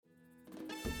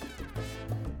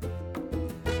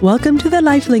Welcome to the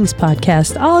Lifelinks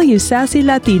podcast, all you sassy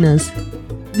Latinas.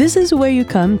 This is where you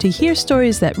come to hear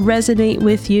stories that resonate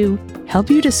with you, help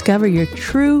you discover your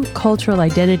true cultural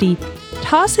identity,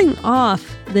 tossing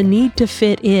off the need to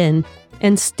fit in,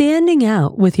 and standing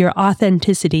out with your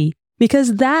authenticity,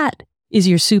 because that is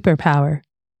your superpower.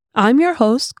 I'm your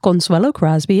host, Consuelo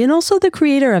Crosby, and also the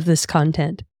creator of this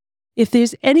content. If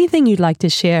there's anything you'd like to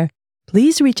share,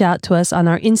 please reach out to us on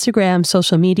our Instagram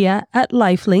social media at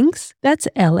Lifelinks, that's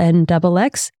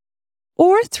LNXX,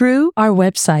 or through our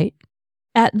website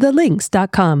at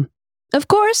thelinks.com. Of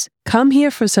course, come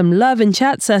here for some love and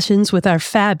chat sessions with our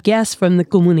fab guests from the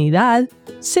comunidad.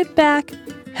 Sit back,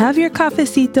 have your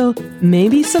cafecito,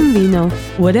 maybe some vino,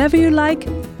 whatever you like.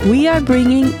 We are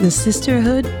bringing the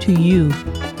sisterhood to you.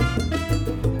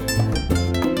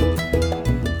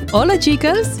 Hola,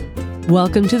 chicas!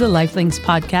 Welcome to the Lifelinks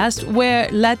podcast, where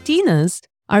Latinas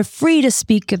are free to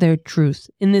speak their truth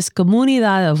in this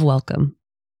comunidad of welcome.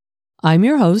 I'm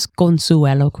your host,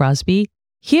 Consuelo Crosby,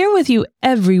 here with you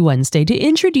every Wednesday to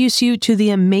introduce you to the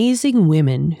amazing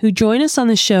women who join us on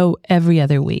the show every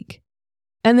other week,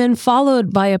 and then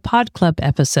followed by a Pod Club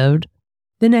episode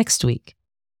the next week.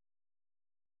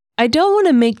 I don't want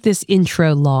to make this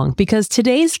intro long because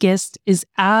today's guest is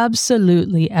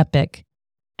absolutely epic.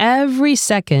 Every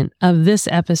second of this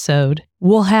episode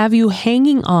will have you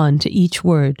hanging on to each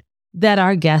word that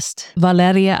our guest,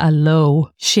 Valeria Aloe,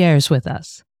 shares with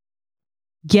us.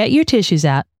 Get your tissues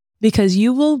out because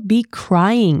you will be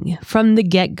crying from the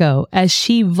get-go as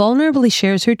she vulnerably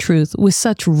shares her truth with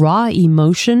such raw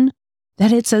emotion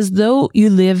that it's as though you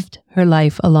lived her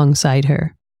life alongside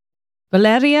her.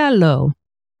 Valeria Aloe,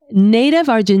 native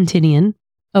Argentinian,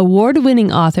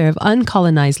 award-winning author of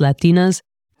Uncolonized Latinas,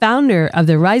 founder of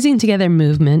the Rising Together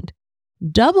movement,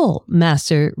 double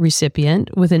master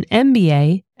recipient with an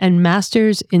MBA and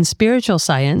master's in spiritual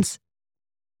science,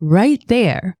 right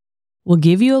there will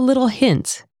give you a little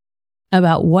hint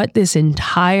about what this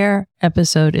entire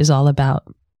episode is all about.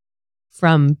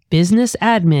 From business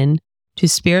admin to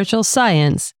spiritual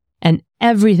science and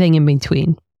everything in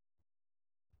between.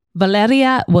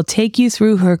 Valeria will take you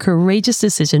through her courageous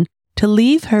decision to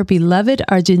leave her beloved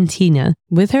Argentina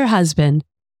with her husband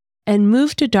and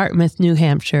move to Dartmouth, New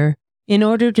Hampshire, in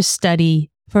order to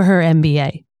study for her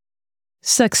MBA.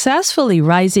 Successfully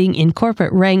rising in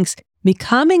corporate ranks,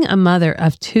 becoming a mother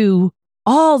of two,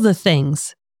 all the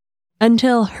things,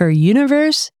 until her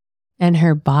universe and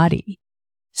her body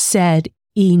said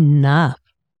enough.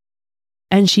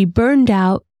 And she burned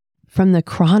out from the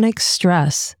chronic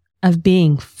stress of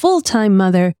being full-time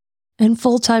mother and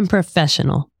full-time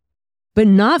professional, but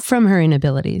not from her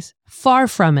inabilities, far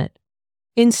from it.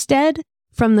 Instead,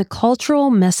 from the cultural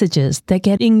messages that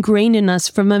get ingrained in us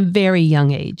from a very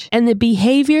young age and the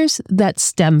behaviors that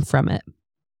stem from it.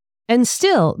 And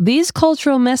still, these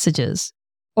cultural messages,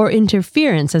 or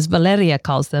interference as Valeria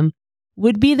calls them,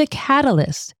 would be the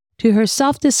catalyst to her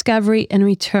self-discovery and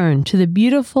return to the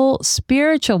beautiful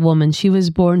spiritual woman she was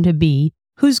born to be,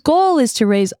 whose goal is to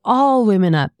raise all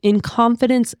women up in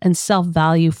confidence and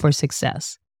self-value for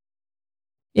success.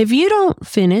 If you don't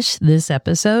finish this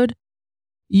episode,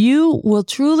 you will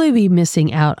truly be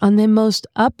missing out on the most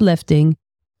uplifting,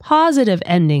 positive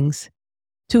endings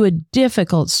to a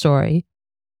difficult story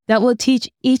that will teach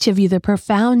each of you the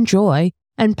profound joy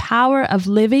and power of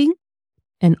living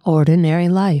an ordinary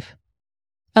life.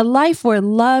 A life where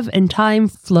love and time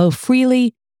flow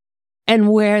freely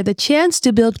and where the chance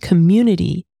to build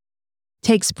community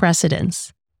takes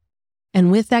precedence.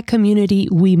 And with that community,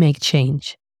 we make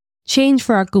change. Change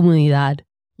for our comunidad,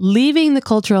 leaving the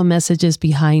cultural messages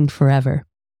behind forever.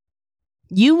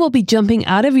 You will be jumping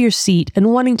out of your seat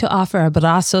and wanting to offer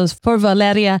abrazos for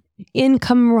Valeria in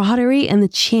camaraderie and the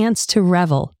chance to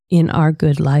revel in our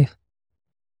good life.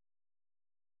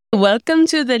 Welcome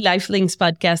to the Lifelinks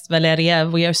podcast, Valeria.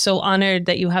 We are so honored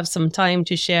that you have some time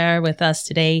to share with us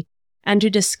today and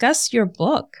to discuss your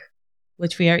book,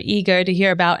 which we are eager to hear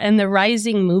about, and the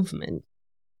rising movement.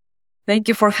 Thank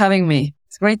you for having me.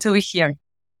 It's great to be here.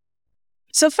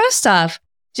 So first off,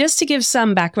 just to give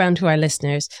some background to our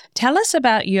listeners, tell us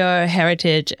about your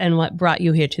heritage and what brought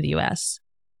you here to the U.S.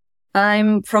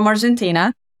 I'm from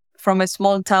Argentina, from a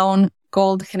small town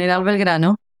called General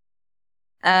Belgrano.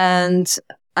 And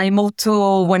I moved to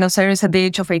Buenos Aires at the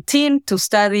age of 18 to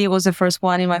study. I was the first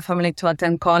one in my family to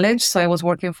attend college. So I was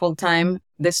working full time.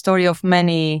 The story of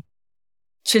many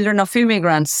children of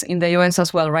immigrants in the U.S.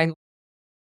 as well, right?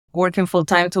 Working full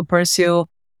time to pursue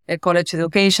a college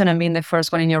education and being the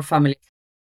first one in your family.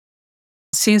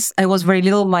 Since I was very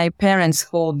little, my parents,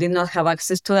 who did not have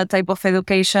access to that type of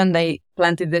education, they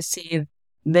planted the seed,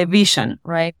 the vision,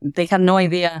 right? They had no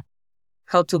idea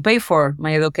how to pay for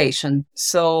my education.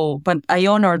 So, but I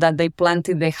honor that they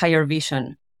planted the higher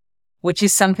vision, which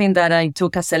is something that I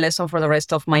took as a lesson for the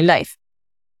rest of my life.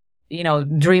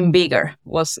 Dream bigger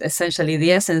was essentially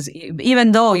the essence,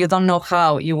 even though you don't know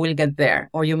how you will get there,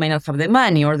 or you may not have the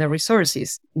money or the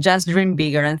resources. Just dream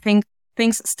bigger and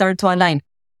things start to align.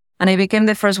 And I became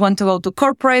the first one to go to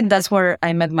corporate. That's where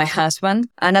I met my husband.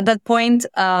 And at that point,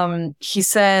 he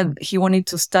said he wanted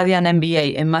to study an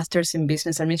MBA, a Master's in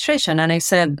Business Administration. And I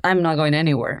said, I'm not going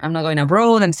anywhere. I'm not going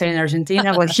abroad. I'm staying in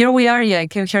Argentina. Well, here we are. Yeah, I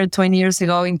came here 20 years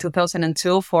ago in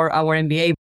 2002 for our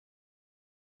MBA.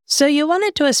 So you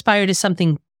wanted to aspire to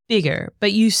something bigger,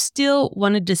 but you still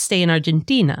wanted to stay in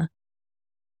Argentina.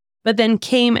 But then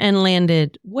came and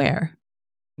landed where?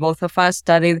 Both of us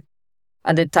studied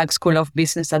at the Tax School of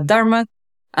Business at Dartmouth,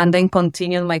 and then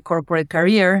continued my corporate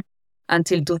career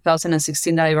until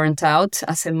 2016 that I burnt out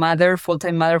as a mother,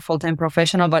 full-time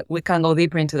professional, but we can go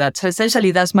deeper into that. So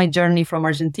essentially, that's my journey from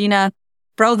Argentina,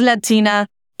 proud Latina,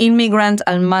 immigrant,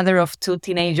 and mother of 2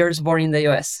 teenagers born in the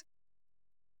US.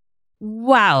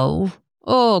 Wow.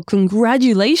 Oh,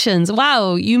 congratulations.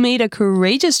 Wow, you made a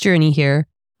courageous journey here,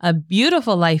 a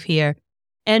beautiful life here,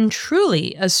 and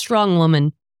truly a strong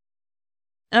woman.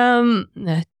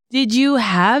 Did you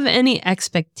have any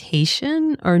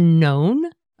expectation or known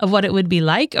of what it would be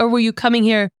like? Or were you coming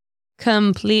here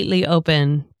completely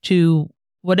open to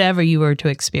whatever you were to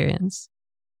experience?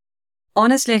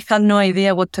 Honestly, I had no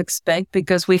idea what to expect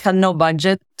because we had no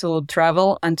budget to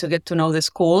travel and to get to know the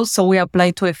schools. So we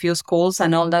applied to a few schools,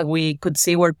 and all that we could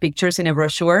see were pictures in a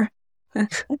brochure.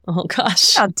 Oh,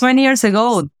 gosh. 20 years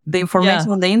ago, the information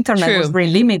on the internet was very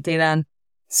limited. And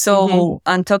so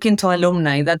I'm talking to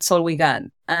alumni. That's all we got.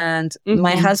 And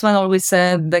my husband always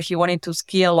said that he wanted to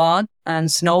ski a lot and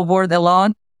snowboard a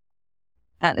lot,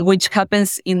 which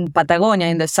happens in Patagonia,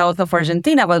 in the south of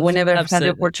Argentina, but we never had the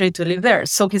opportunity to live there.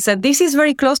 So he said, this is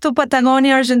very close to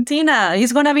Patagonia, Argentina.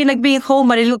 It's going to be like being home,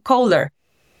 but a little colder.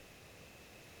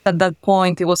 At that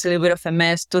point, it was a little bit of a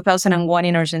mess. 2001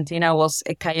 in Argentina was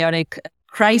a chaotic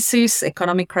crisis,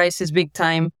 economic crisis, big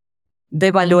time.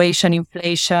 Devaluation,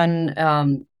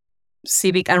 inflation,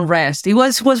 civic unrest. It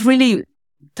was really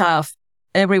tough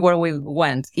everywhere we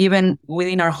went, even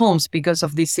within our homes because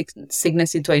of these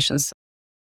sickness situations.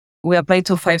 We applied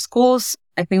to 5 schools.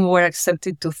 I think we were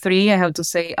accepted to 3. I have to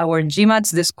say our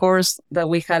GMATs, the scores that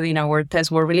we had in our tests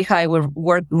were really high. We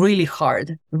worked really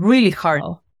hard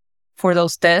for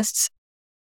those tests.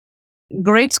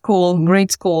 Great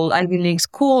school, Ivy League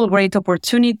school, great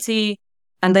opportunity.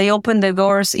 And they opened the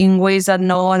doors in ways that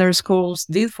no other schools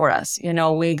did for us.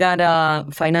 We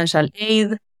got financial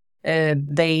aid.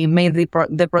 They made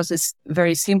the process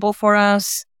very simple for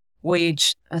us,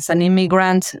 which as an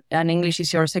immigrant, and English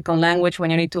is your second language,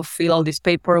 when you need to fill all this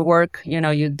paperwork,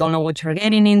 you don't know what you're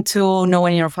getting into. No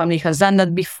one in your family has done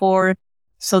that before.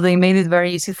 So they made it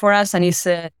very easy for us. And it's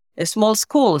a small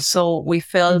school. So we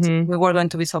felt we were going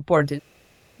to be supported.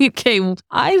 Okay,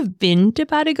 I've been to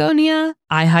Patagonia.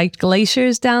 I hiked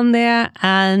glaciers down there,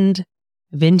 and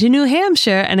I've been to New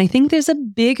Hampshire, and I think there's a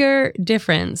bigger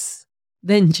difference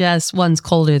than just one's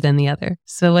colder than the other.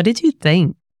 So what did you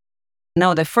think?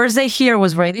 No, the first day here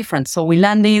was very different. So we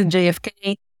landed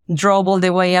JFK, drove all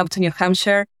the way up to New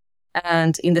Hampshire,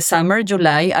 and in the summer,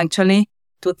 July, actually,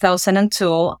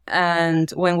 2002. And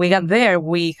when we got there,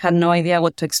 we had no idea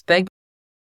what to expect.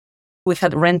 We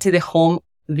had rented a home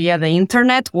via the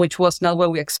internet, which was not what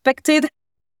we expected.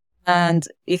 And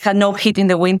it had no heat in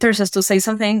the winters, just to say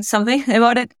something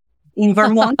about it. In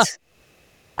Vermont,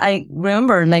 I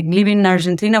remember living in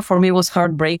Argentina for me was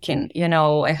heartbreaking.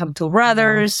 I have 2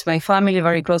 brothers, my family,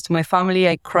 very close to my family.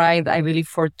 I cried, I believe,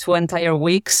 for 2 entire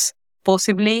weeks,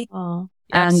 possibly.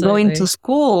 And going to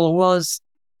school was,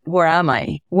 where am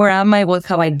I? What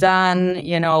have I done?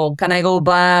 Can I go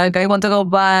back? I want to go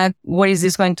back. What is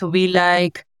this going to be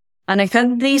like? And I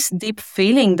had this deep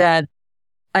feeling that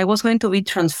I was going to be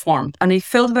transformed. And it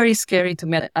felt very scary to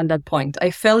me at that point.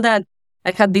 I felt that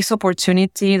I had this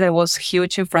opportunity that was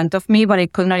huge in front of me, but I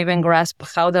could not even grasp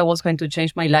how that was going to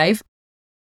change my life.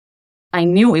 I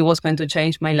knew it was going to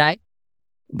change my life.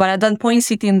 But at that point,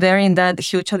 sitting there in that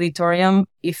huge auditorium,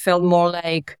 it felt more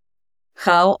like,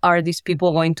 how are these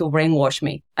people going to brainwash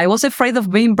me? I was afraid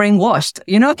of being brainwashed,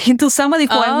 into somebody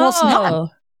who I was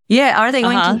not. Yeah, are they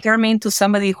going to turn me into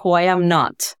somebody who I am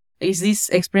not? Is this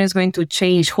experience going to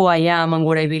change who I am and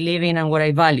what I believe in and what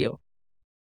I value?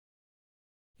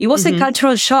 It was a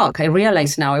cultural shock. I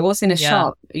realize now. I was in a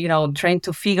shock, trying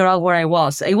to figure out where I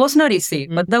was. It was not easy,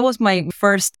 but that was my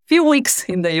first few weeks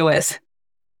in the US.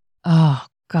 Oh,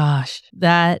 gosh.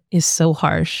 That is so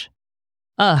harsh.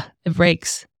 It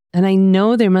breaks. And I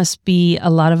know there must be a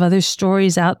lot of other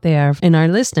stories out there in our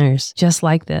listeners just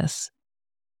like this.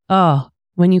 Oh,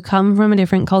 when you come from a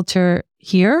different culture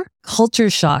here, culture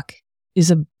shock is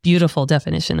a beautiful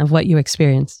definition of what you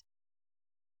experienced.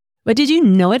 But did you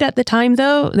know it at the time,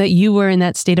 though, that you were in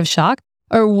that state of shock?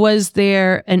 Or was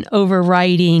there an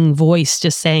overriding voice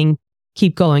just saying,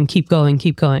 keep going, keep going,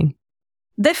 keep going?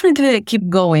 Definitely keep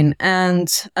going.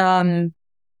 And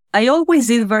I always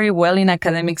did very well in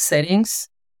academic settings,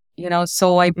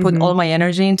 so I put all my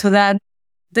energy into that.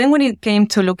 Then when it came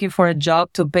to looking for a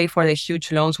job to pay for the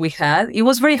huge loans we had, it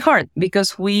was very hard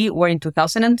because we were in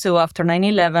 2002 after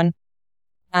 9/11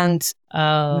 and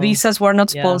visas were not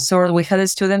sponsored. Yeah. We had a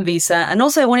student visa. And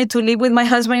also I wanted to live with my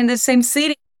husband in the same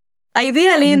city,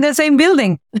 ideally in the same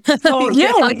building. So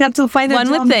I had to find a job.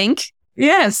 One would think.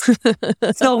 Yes.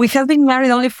 So we had been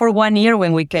married only for 1 year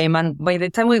when we came. And by the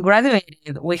time we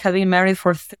graduated, we had been married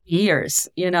for 3 years,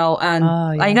 and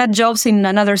I got jobs in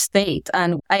another state.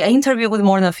 And I interviewed with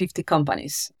more than 50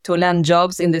 companies to land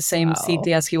jobs in the same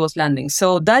city as he was landing.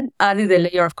 So that added a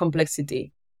layer of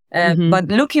complexity. But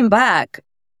looking back,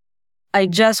 I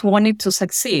just wanted to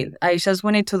succeed. I just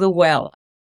wanted to do well.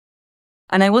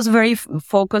 And I was very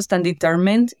focused and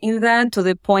determined in that to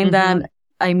the point that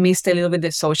I missed a little bit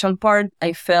the social part.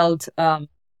 I felt kind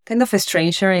of a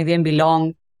stranger. I didn't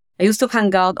belong. I used to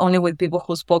hang out only with people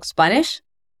who spoke Spanish.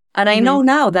 And I know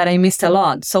now that I missed a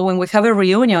lot. So when we have a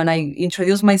reunion, I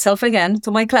introduce myself again to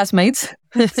my classmates.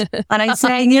 And I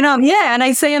say, and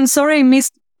I say, I'm sorry I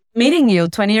missed meeting you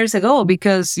 20 years ago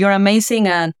because you're amazing.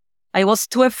 And I was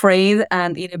too afraid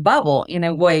and in a bubble, in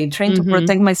a way, trying to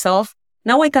protect myself.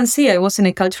 Now I can see I was in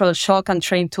a cultural shock and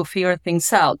trying to figure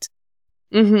things out.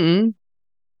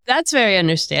 That's very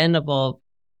understandable,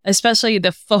 especially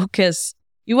the focus.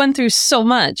 You went through so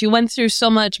much. You went through so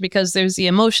much because there's the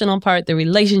emotional part, the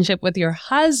relationship with your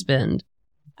husband,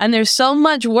 and there's so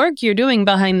much work you're doing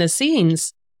behind the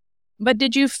scenes. But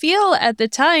did you feel at the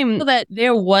time that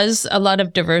there was a lot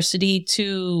of diversity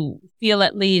to feel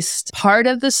at least part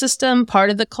of the system,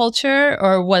 part of the culture,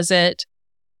 or was it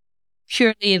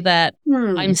purely that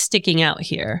I'm sticking out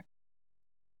here?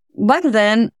 Back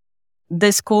then,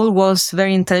 the school was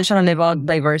very intentional about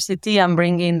diversity and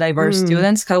bringing diverse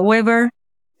students. However,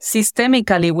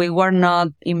 systemically, we were not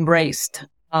embraced.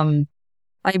 I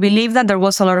believe that there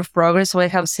was a lot of progress. So I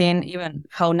have seen even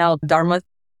how now Dartmouth,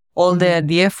 all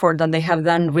the effort that they have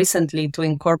done recently to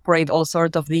incorporate all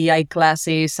sorts of DEI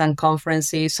classes and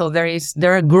conferences. So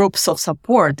there are groups of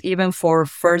support, even for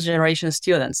first generation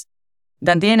students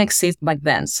that didn't exist back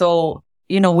then. So,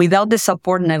 without the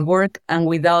support network and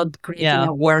without creating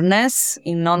awareness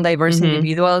in non-diverse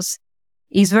individuals,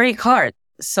 it's very hard.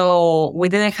 So we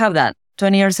didn't have that.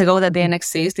 20 years ago, that didn't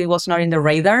exist. It was not in the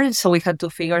radar. So we had to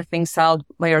figure things out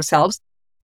by ourselves.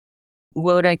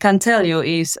 What I can tell you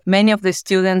is many of the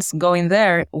students going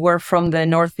there were from the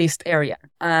Northeast area,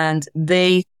 and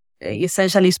they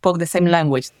essentially spoke the same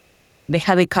language. They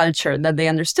had a culture that they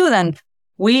understood, and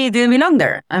we didn't belong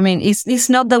there. I mean, it's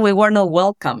not that we were not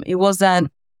welcome. It was that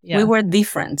we were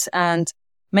different. And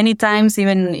many times,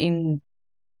 even in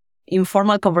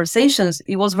informal conversations,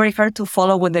 it was very hard to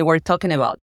follow what they were talking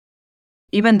about.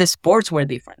 Even the sports were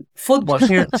different. Football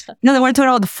here. They were talking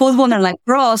about football and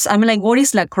lacrosse. I'm like, what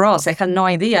is lacrosse? I had no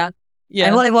idea. I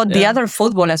thought about the other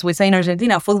football, as we say in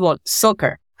Argentina, football,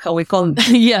 soccer, how we call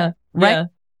it. Right?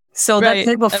 So that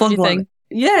type of football. Everything.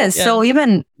 Yes. Yeah. So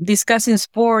even discussing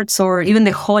sports or even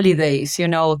the holidays,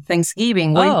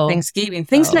 Thanksgiving, Thanksgiving,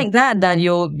 things like that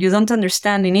you don't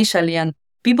understand initially. And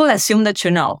people assume that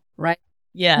right?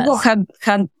 Yes. People have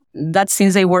had that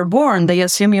since they were born. They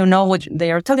assume you know what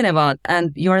they are talking about.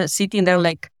 And you're sitting there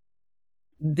like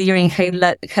deer in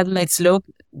headlights look,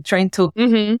 trying to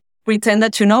pretend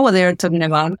that you know what they are talking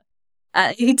about.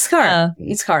 It's hard.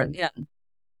 It's hard. Yeah.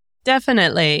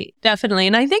 Definitely.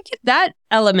 And I think that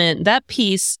element, that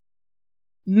piece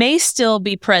may still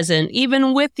be present,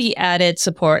 even with the added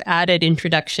support, added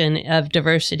introduction of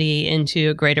diversity into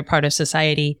a greater part of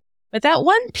society. But that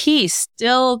one piece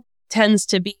still tends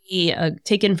to be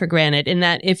taken for granted, in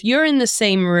that if you're in the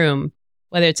same room,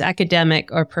 whether it's academic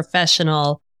or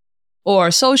professional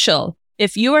or social,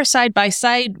 if you are side by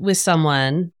side with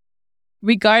someone,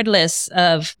 regardless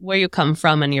of where you come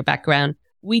from and your background,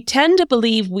 we tend to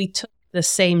believe we took the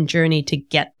same journey to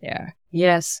get there.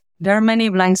 Yes, there are many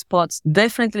blind spots.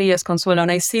 Definitely, yes, Consuelo.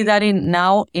 And I see that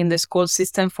now in the school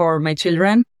system for my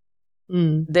children.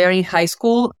 They're in high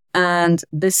school, and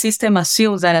the system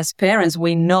assumes that as parents,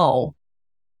 we know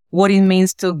what it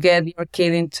means to get your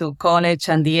kid into college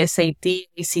and the SAT,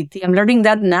 ACT. I'm learning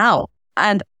that now.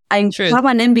 And I have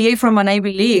an MBA from an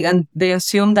Ivy League, and they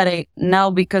assume that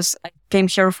now, because I came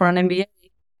here for an MBA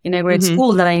in a great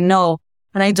school that I know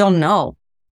and I don't know.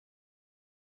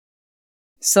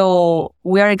 So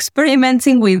we are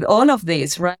experimenting with all of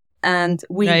this, right? And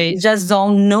we just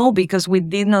don't know because we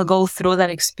did not go through that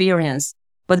experience.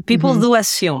 But people do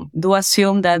assume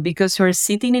that because you're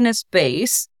sitting in a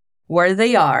space where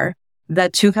they are,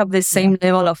 that you have the same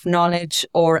level of knowledge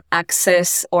or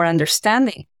access or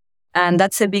understanding. And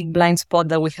that's a big blind spot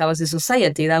that we have as a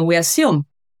society, that we assume,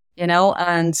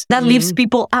 and that leaves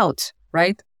people out,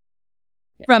 right?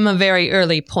 From a very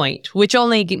early point, which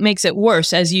only makes it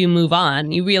worse as you move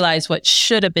on. You realize what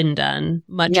should have been done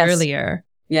much earlier.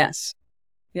 Yes.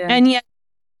 Yeah. And yet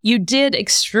you did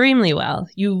extremely well.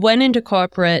 You went into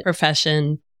corporate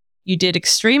profession. You did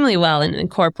extremely well in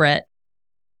corporate.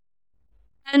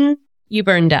 And you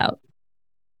burned out.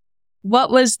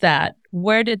 What was that?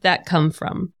 Where did that come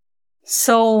from?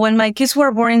 So when my kids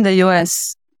were born in the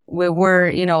US, we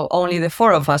were, only the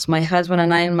four of us, my husband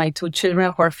and I and my two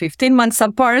children were 15 months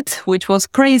apart, which was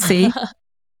crazy.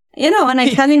 And I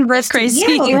had invested. Crazy.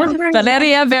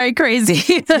 Valeria, very crazy.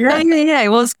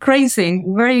 It was crazy.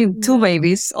 Two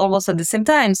babies almost at the same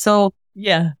time. So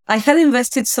I had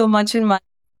invested so much in my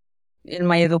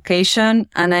education,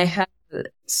 and I had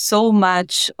so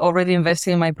much already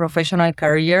invested in my professional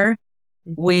career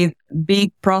with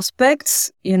big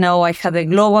prospects. I had a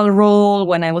global role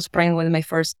when I was pregnant with my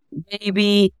first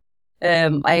baby.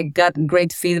 I got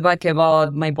great feedback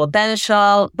about my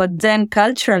potential, but then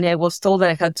culturally I was told that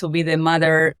I had to be the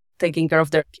mother taking care of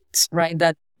their kids, right?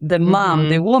 That the mom,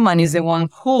 the woman is the one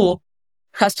who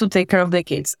has to take care of the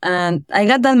kids. And I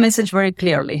got that message very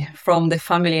clearly from the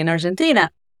family in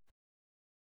Argentina.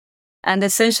 And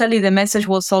essentially the message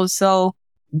was also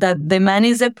that the man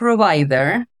is a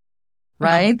provider,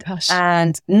 right? Oh,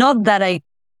 and not that I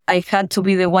had to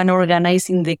be the one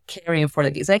organizing the caring for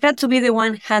the kids. I had to be the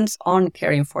one hands-on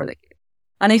caring for the kids.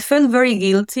 And I felt very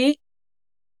guilty,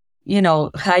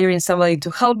 hiring somebody to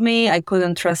help me. I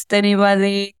couldn't trust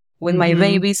anybody. With my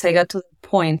babies, I got to the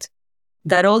point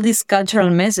that all these cultural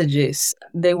messages,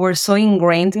 they were so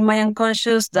ingrained in my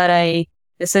unconscious that I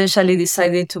essentially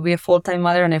decided to be a full-time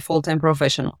mother and a full-time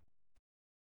professional.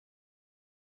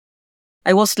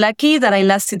 I was lucky that I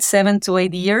lasted 7 to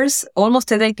 8 years,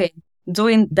 almost a decade,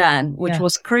 doing that, which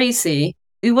was crazy.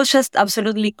 It was just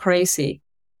absolutely crazy.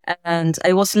 And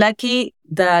I was lucky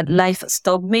that life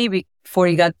stopped me before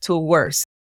it got too worse.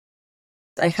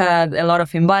 I had a lot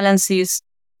of imbalances,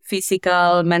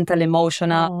 physical, mental,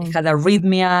 emotional. I had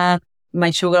arrhythmia.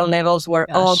 My sugar levels were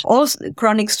up. Also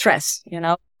chronic stress,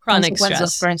 Chronic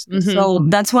stress. So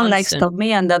that's when life stopped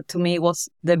me. And that to me was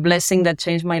the blessing that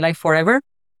changed my life forever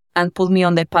and put me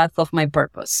on the path of my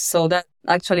purpose. So that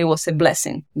actually was a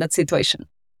blessing, that situation.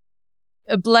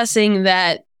 A blessing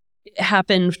that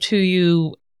happened to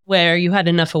you where you had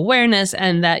enough awareness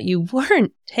and that you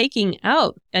weren't taking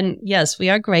out. And yes, we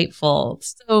are grateful.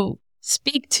 So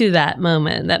speak to that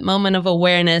moment of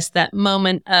awareness, that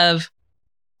moment of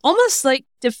almost like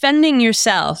defending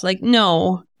yourself. Like,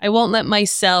 no, I won't let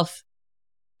myself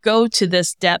go to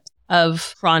this depth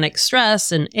of chronic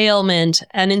stress and ailment.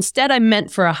 And instead, I'm meant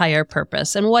for a higher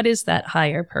purpose. And what is that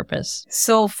higher purpose?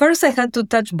 So first, I had to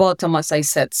touch bottom, as I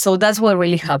said. So that's what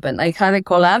really happened. I had a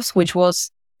collapse, which was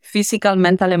physical,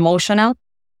 mental, emotional.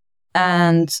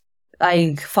 And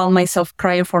I found myself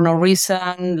crying for no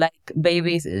reason, like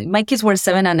babies. My kids were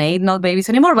 7 and 8, not babies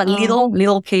anymore, but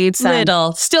little kids.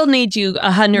 Still need you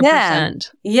 100%.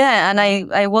 Yeah. And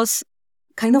I was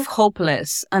kind of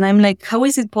hopeless. And I'm like, how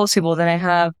is it possible that I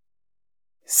have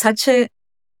such an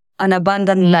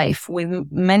abundant life with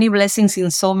many blessings in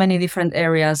so many different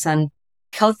areas and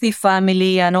healthy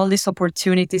family and all these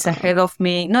opportunities ahead of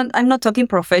me? I'm not talking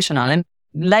professional and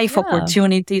life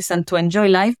opportunities and to enjoy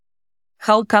life.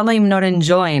 How come I'm not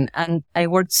enjoying? And I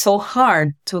worked so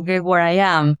hard to get where I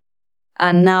am.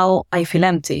 And now I feel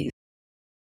empty.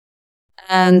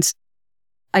 And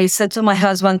I said to my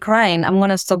husband crying, I'm going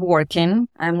to stop working.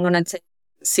 I'm going to take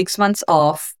 6 months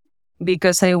off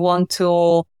because I want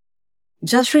to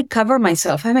just recover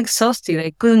myself. I'm exhausted.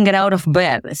 I couldn't get out of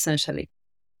bed, essentially.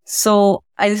 So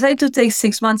I decided to take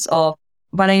 6 months off,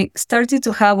 but I started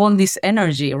to have all this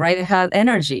energy, right? I had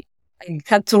energy. I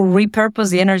had to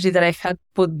repurpose the energy that I had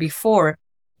put before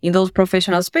in those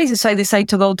professional spaces. So I decided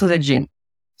to go to the gym.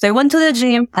 So I went to the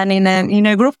gym, and in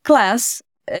a group class,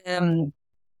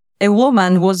 a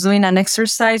woman was doing an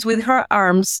exercise with her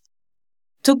arms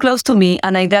too close to me,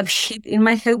 and I got hit in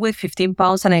my head with 15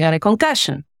 pounds and I got a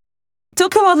concussion.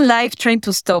 Talk about life trying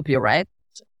to stop you, right?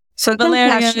 So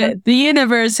Valeria, the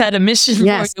universe had a mission for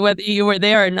you, whether you were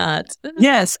there or not.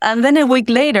 Yes. And then a week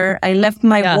later, I left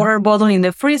my water bottle in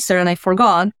the freezer and I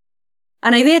forgot.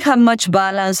 And I didn't have much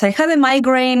balance. I had a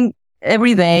migraine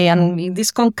every day, and this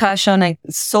concussion, I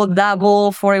saw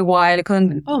double for a while. I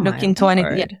couldn't look into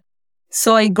anything. Yeah.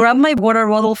 So I grabbed my water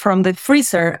bottle from the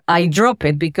freezer. I dropped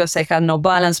it because I had no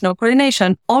balance, no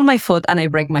coordination on my foot, and I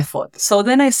break my foot. So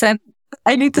then I said,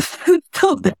 I need to find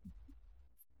food.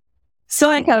 So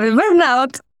I have a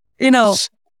burnout,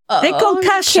 a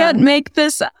concussion. You can't make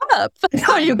this up.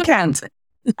 No, you can't.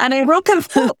 And a broken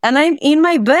foot, and I'm in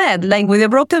my bed, like with a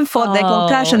broken foot, the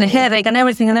concussion, a headache, and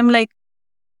everything. And I'm like,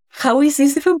 how is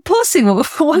this even possible?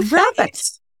 What happened?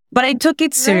 But I took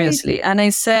it seriously, and I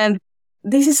said,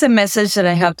 this is a message that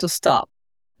I have to stop.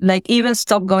 Like, even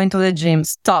stop going to the gym.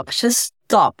 Stop. Just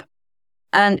stop.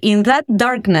 And in that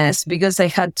darkness, because I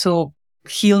had to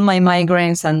heal my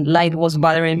migraines and light was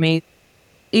bothering me,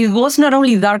 it was not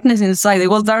only darkness inside, it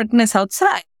was darkness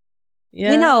outside.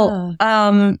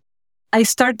 Yeah. I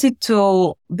started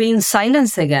to be in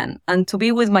silence again and to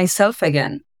be with myself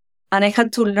again. And I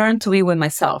had to learn to be with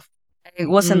myself. I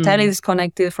was entirely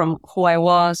disconnected from who I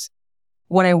was,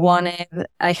 what I wanted.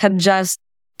 I had just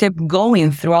kept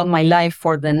going throughout my life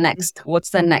for the next. What's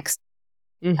the next?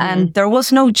 And there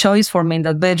was no choice for me in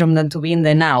that bedroom than to be in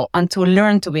the now and to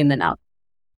learn to be in the now.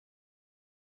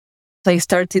 So I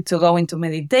started to go into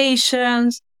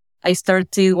meditations. I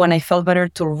started, when I felt better,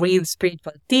 to read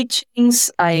spiritual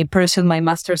teachings. I pursued my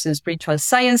master's in spiritual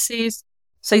sciences.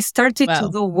 So I started to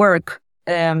do work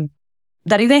that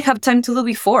I didn't have time to do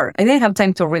before. I didn't have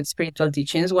time to read spiritual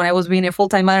teachings when I was being a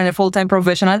full-time man and a full-time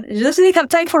professional. It just didn't have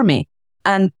time for me.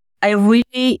 And I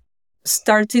really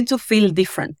started to feel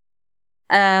different.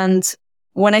 And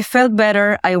when I felt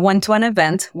better, I went to an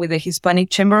event with the Hispanic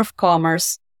Chamber of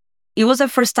Commerce. It was the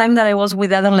first time that I was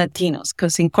with other Latinos,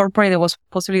 because in corporate, I was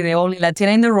possibly the only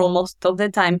Latina in the room most of the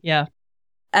time. Yeah.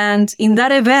 And in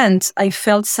that event, I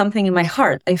felt something in my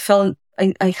heart. I felt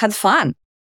I had fun.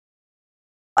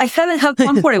 I hadn't had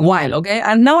fun for a while, okay?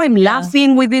 And now I'm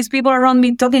laughing with these people around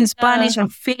me, talking Spanish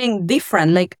and feeling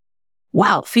different. Like,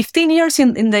 wow, 15 years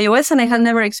in the US and I had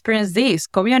never experienced this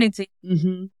community.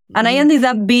 And I ended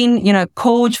up being, a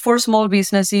coach for small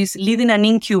businesses, leading an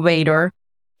incubator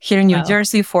here in New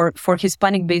Jersey for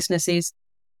Hispanic businesses.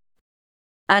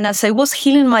 And as I was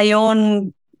healing my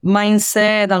own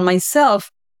mindset and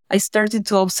myself, I started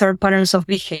to observe patterns of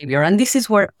behavior. And this is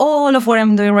where all of what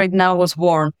I'm doing right now was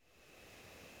born.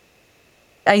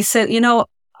 I said,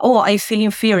 I feel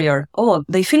inferior. Oh,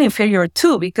 they feel inferior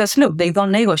too, because look, they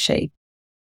don't negotiate.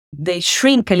 They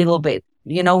shrink a little bit,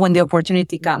 when the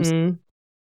opportunity comes.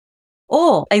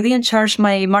 Oh, I didn't charge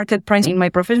my market price in my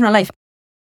professional life.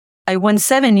 I went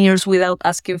 7 years without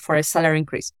asking for a salary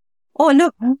increase. Oh,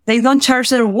 look, they don't charge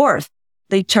their worth.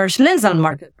 They charge less than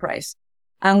market price.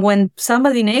 And when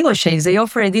somebody negotiates, they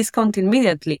offer a discount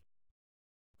immediately.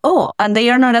 Oh, and they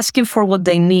are not asking for what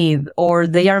they need, or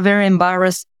they are very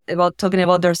embarrassed about talking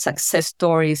about their success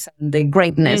stories and the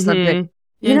greatness. And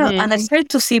I started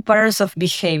to see patterns of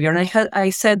behavior. And I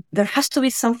said, there has to be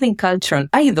something cultural.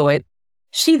 I do it.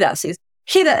 She does it.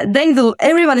 They do.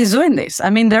 Everybody's doing this. I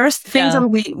mean, there's things that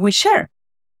we share.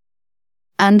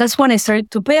 And that's when I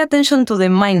started to pay attention to the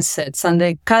mindsets and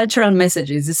the cultural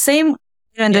messages. The same,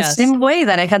 in the same way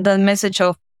that I had that message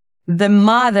of the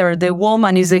mother, the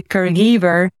woman is a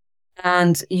caregiver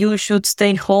and you should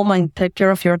stay home and take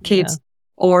care of your kids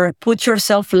or put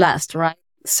yourself last, right?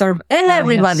 Serve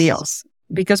everybody else.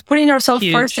 Because putting yourself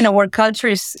first in our culture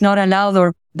is not allowed,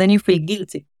 or then you feel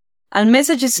guilty. And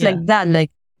messages like that,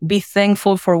 like be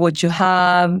thankful for what you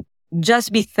have.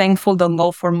 Just be thankful. Don't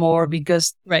go for more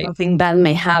because something bad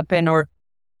may happen, or,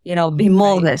 be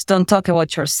modest. Don't talk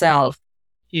about yourself.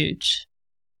 Huge.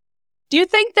 Do you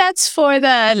think that's for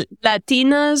the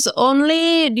Latinas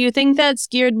only? Do you think that's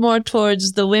geared more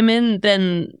towards the women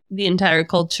than the entire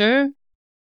culture?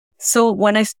 So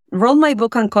when I wrote my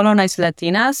book on colonized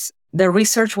Latinas, the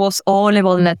research was all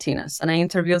about Latinas, and I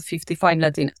interviewed 55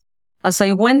 Latinas. As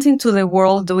I went into the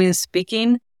world doing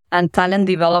speaking and talent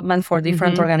development for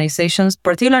different organizations,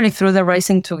 particularly through the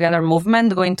Rising Together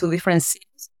movement, going to different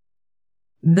cities,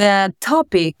 the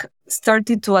topic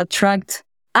started to attract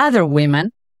other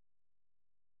women,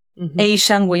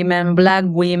 Asian women, Black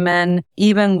women,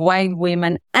 even white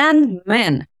women, and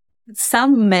men.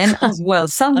 Some men as well.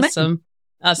 Some men.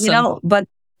 Awesome. But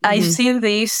I see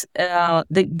this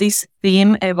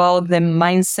theme about the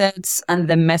mindsets and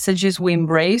the messages we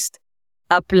embraced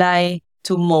apply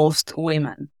to most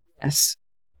women. Yes.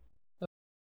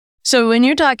 So when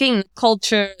you're talking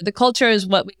culture, the culture is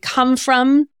what we come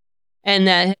from, and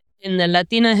that in the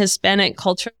Latina Hispanic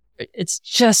culture, it's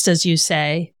just as you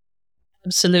say.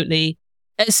 Absolutely.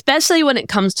 Especially when it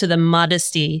comes to the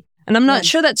modesty. And I'm not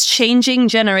sure that's changing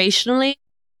generationally,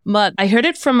 but I heard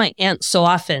it from my aunt so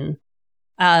often.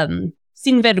 Sin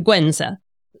vergüenza.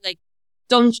 Like,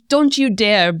 don't you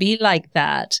dare be like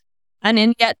that.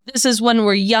 And yet this is when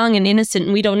we're young and innocent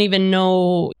and we don't even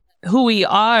know who we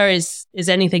are is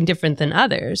anything different than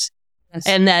others. Yes.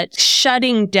 And that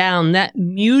shutting down, that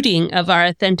muting of our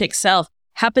authentic self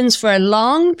happens for a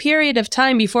long period of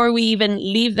time before we even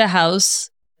leave the house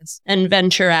and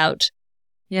venture out.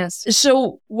 Yes.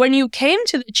 So when you came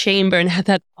to the chamber and had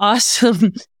that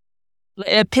awesome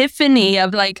epiphany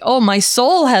of like, oh, my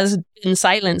soul has been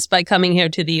silenced by coming here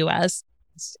to the US,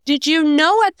 did you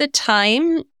know at the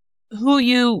time who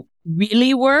you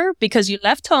really were? Because you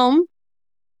left home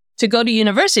to go to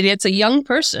university. It's a young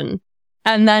person.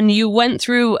 And then you went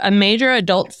through a major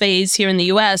adult phase here in the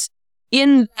US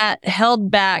in that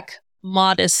held back,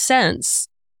 modest sense.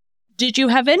 Did you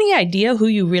have any idea who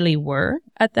you really were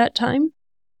at that time?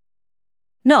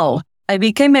 No, I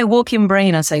became a walking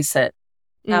brain, as I said.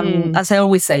 As I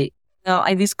always say,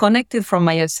 I disconnected from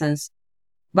my essence.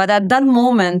 But at that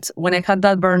moment, when I had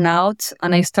that burnout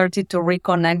and I started to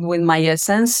reconnect with my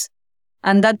essence,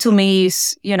 and that to me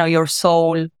is, your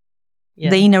soul,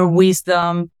 the inner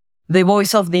wisdom, the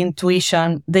voice of the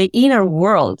intuition, the inner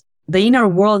world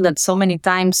that so many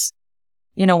times,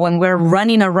 when we're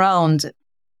running around,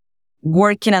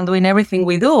 working and doing everything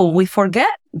we do, we forget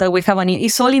that we have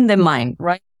it's all in the mind,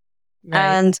 right?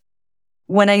 And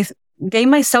when I gave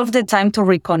myself the time to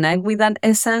reconnect with that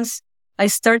essence, I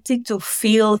started to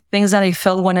feel things that I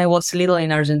felt when I was little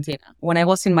in Argentina. When I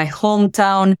was in my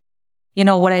hometown,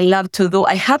 what I love to do.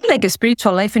 I had like a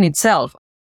spiritual life in itself.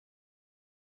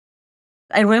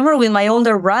 I remember with my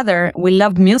older brother, we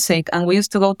loved music and we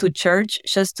used to go to church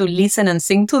just to listen and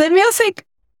sing to the music.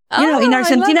 In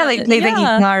Argentina, they play the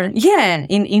guitar. Yeah,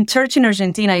 in church in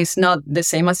Argentina, it's not the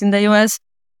same as in the US.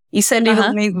 It's a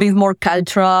little bit more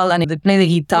cultural and they play the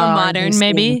guitar. More modern,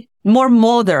 maybe? More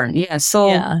modern, yeah. So,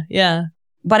 yeah.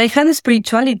 But I had a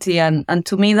spirituality and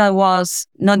to me that was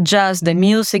not just the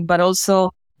music, but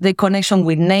also the connection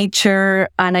with nature.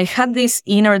 And I had this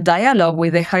inner dialogue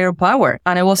with the higher power.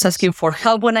 And I was asking for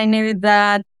help when I needed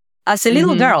that. As a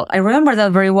little girl, I remember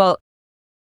that very well.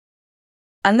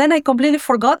 And then I completely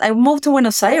forgot. I moved to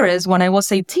Buenos Aires when I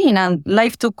was 18 and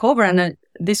life took over and I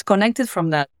disconnected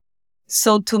from that.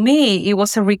 So to me, it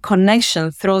was a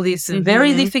reconnection through this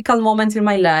very difficult moment in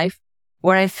my life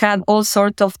where I had all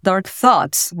sorts of dark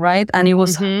thoughts, right? And it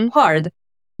was hard.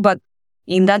 But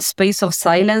in that space of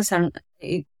silence and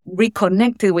it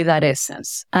reconnected with that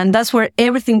essence. And that's where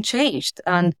everything changed.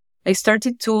 And I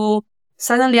started to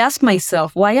suddenly ask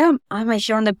myself, why am I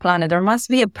here on the planet? There must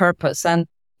be a purpose. And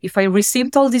if I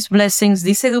received all these blessings,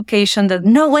 this education that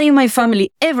no one in my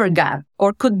family ever got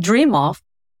or could dream of,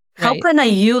 how can I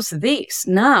use this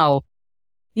now,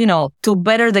 to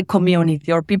better the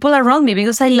community or people around me?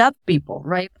 Because I love people,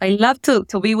 right? I love to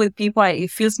be with people. It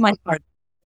fills my heart.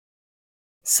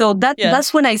 So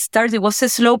that's when I started. It was a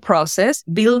slow process,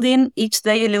 building each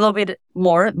day a little bit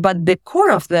more. But the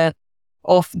core of that,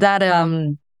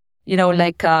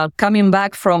 coming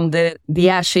back from the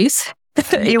ashes,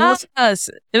 it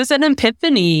was an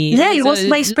epiphany. Yeah, it was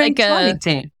my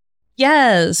spirituality.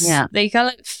 Yes. Yeah. They call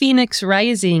it Phoenix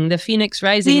Rising, the Phoenix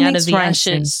Rising out of the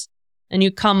ashes. And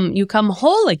you come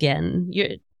whole again.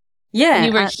 You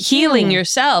were healing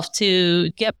yourself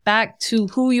to get back to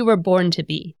who you were born to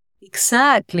be.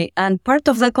 Exactly. And part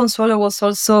of that, Consuelo, was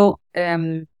also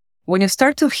when you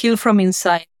start to heal from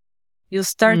inside, you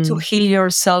start to heal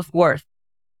your self-worth.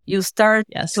 You start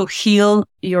to heal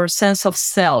your sense of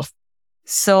self.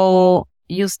 So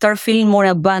you start feeling more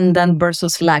abundant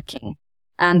versus lacking.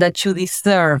 And that you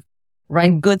deserve,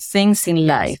 right, good things in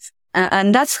life.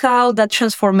 And that's how that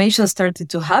transformation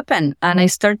started to happen. And I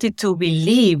started to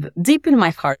believe deep in my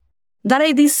heart that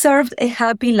I deserved a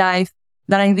happy life,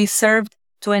 that I deserved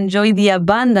to enjoy the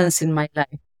abundance in my life,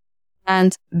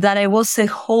 and that I was a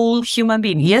whole human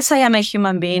being. Yes, I am a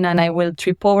human being and I will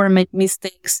trip over, make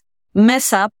mistakes,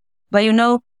 mess up, but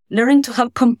learning to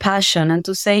have compassion and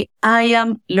to say, I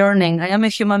am learning. I am a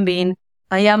human being.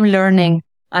 I am learning.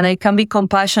 And I can be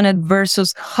compassionate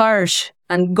versus harsh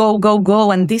and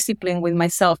go and discipline with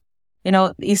myself. In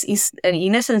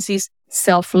essence, is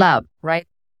self-love, right?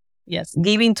 Yes.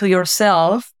 Giving to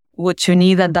yourself what you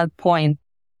need at that point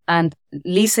and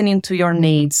listening to your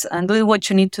needs and doing what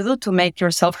you need to do to make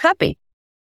yourself happy.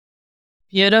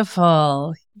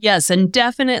 Beautiful. Yes. And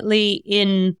definitely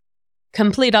in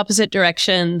complete opposite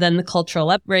direction than the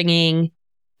cultural upbringing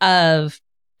of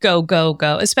go,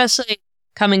 especially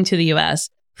coming to the US.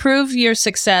 Prove your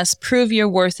success, prove you're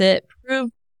worth it,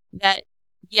 prove that,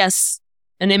 yes,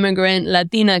 an immigrant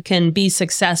Latina can be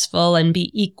successful and be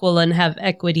equal and have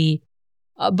equity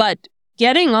But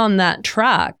getting on that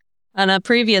track, and a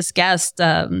previous guest,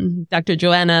 Dr.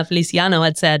 Joanna Feliciano,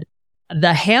 had said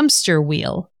the hamster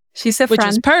wheel. She's a which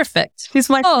friend. is perfect. She's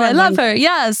my friend. I love her.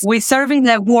 Yes. We're serving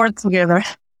that word together.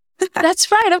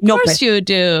 That's right. Of course you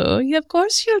do. Of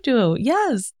course you do.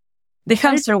 Yes. The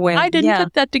hamster wheel. I didn't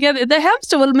put that together. The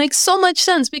hamster wheel makes so much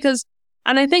sense because,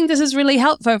 and I think this is really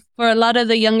helpful for a lot of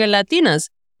the younger Latinas.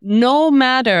 No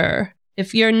matter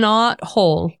if you're not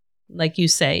whole, like you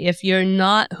say, if you're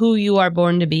not who you are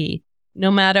born to be,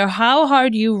 no matter how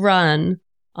hard you run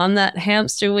on that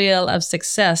hamster wheel of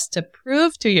success to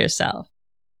prove to yourself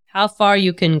how far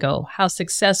you can go, how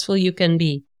successful you can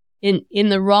be in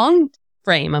the wrong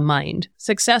frame of mind,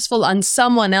 successful on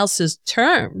someone else's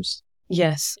terms.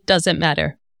 Yes. It doesn't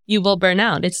matter. You will burn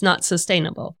out. It's not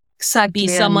sustainable. Exactly. Be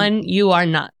someone you are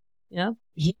not. Yeah.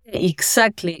 Yeah,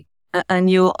 exactly. And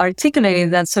you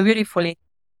articulated that so beautifully.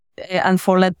 And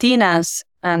for Latinas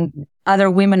and other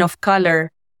women of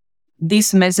color,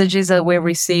 these messages that we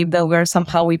receive that we're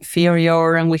somehow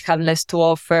inferior and we have less to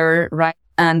offer, right?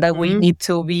 And that we need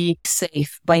to be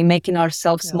safe by making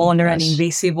ourselves smaller and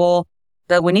invisible,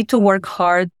 that we need to work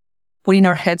hard, putting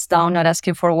our heads down, not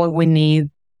asking for what we need.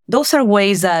 Those are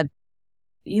ways that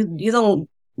you don't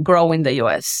grow in the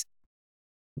US.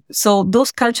 So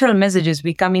those cultural messages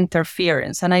become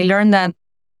interference. And I learned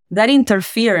that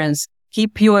interference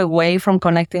keep you away from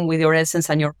connecting with your essence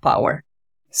and your power.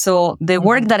 So the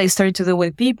work that I started to do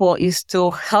with people is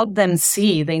to help them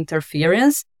see the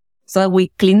interference so that we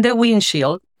clean the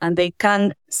windshield and they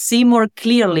can see more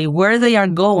clearly where they are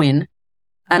going.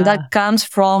 And that comes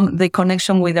from the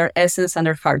connection with their essence and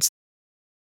their hearts.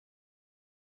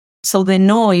 So the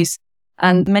noise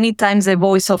and many times the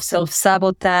voice of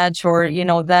self-sabotage or,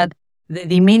 that the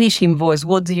diminishing voice,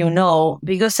 what do you know?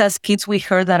 Because as kids, we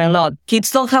heard that a lot.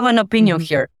 Kids don't have an opinion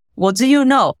here. What do you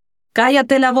know?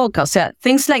 Cállate la boca. O sea,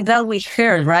 things like that we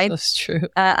heard, right? That's true.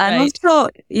 And also,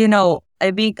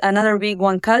 another big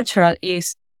one cultural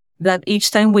is that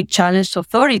each time we challenged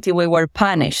authority, we were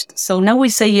punished. So now we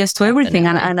say yes to everything.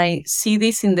 And I see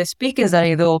this in the speakers that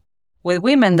I do with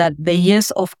women, that the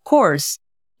yes, of course,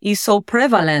 is so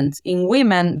prevalent in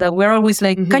women that we're always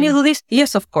like, can you do this?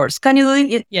 Yes, of course. Can you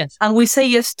do it? Yes. And we say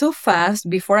yes too fast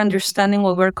before understanding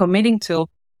what we're committing to.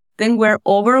 Then we're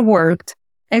overworked,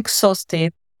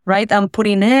 exhausted, right? And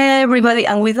putting everybody,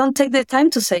 and we don't take the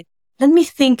time to say, let me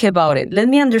think about it. Let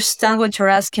me understand what you're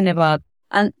asking about.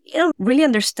 And really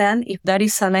understand if that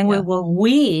is aligned with what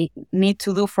we need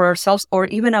to do for ourselves or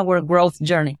even our growth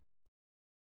journey.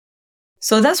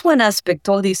 So that's one aspect,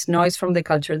 all this noise from the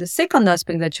culture. The second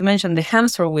aspect that you mentioned, the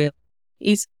hamster wheel,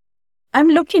 is I'm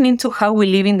looking into how we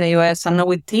live in the US and now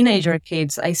with teenager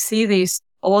kids. I see this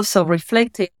also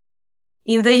reflected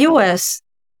in the US,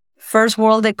 first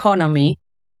world economy.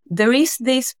 There is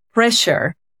this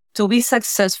pressure to be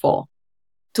successful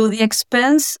to the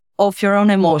expense of your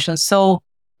own emotions. So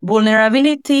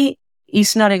vulnerability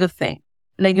is not a good thing.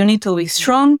 Like you need to be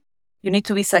strong, you need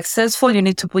to be successful, you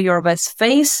need to put your best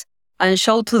face and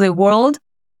show to the world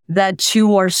that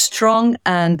you are strong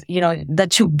and,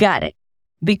 that you got it.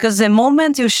 Because the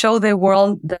moment you show the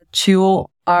world that you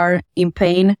are in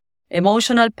pain,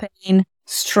 emotional pain,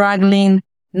 struggling,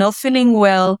 not feeling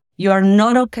well, you are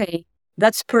not okay,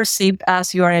 that's perceived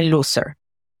as you are a loser.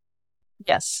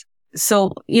 Yes.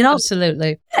 So,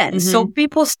 absolutely. So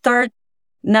people start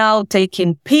now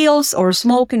taking pills or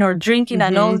smoking or drinking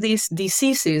and all these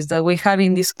diseases that we have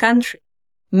in this country.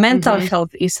 Mental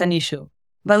health is an issue.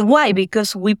 But why?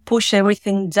 Because we push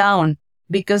everything down.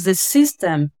 Because the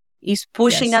system is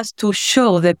pushing us to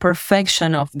show the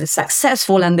perfection of the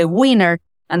successful and the winner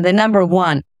and the number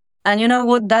one. And you know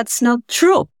what? That's not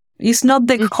true. It's not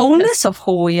the wholeness of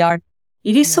who we are.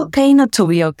 It is okay not to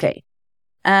be okay.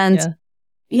 And,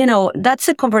 that's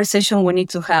a conversation we need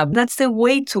to have. That's the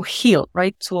way to heal,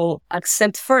 right? To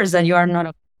accept first that you are not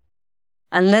okay.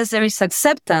 Unless there is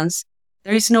acceptance,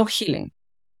 there is no healing.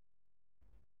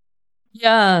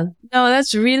 Yeah, no,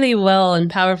 that's really well and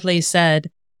powerfully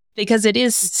said, because it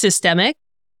is systemic.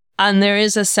 And there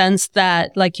is a sense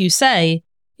that, like you say,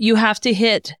 you have to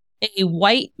hit a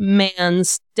white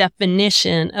man's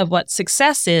definition of what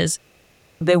success is.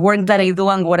 The work that I do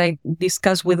and what I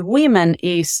discuss with women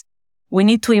is we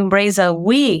need to embrace that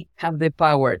we have the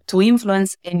power to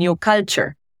influence a new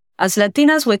culture. As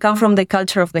Latinas, we come from the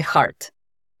culture of the heart.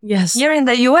 Yes. Here in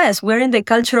the US, we're in the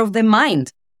culture of the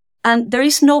mind. And there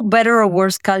is no better or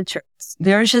worse culture.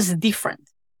 They're just different.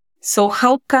 So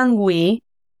how can we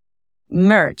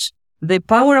merge the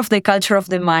power of the culture of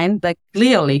the mind, that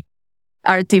clearly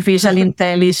artificial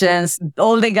intelligence,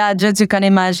 all the gadgets you can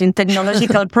imagine,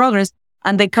 technological progress,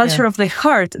 And the culture of the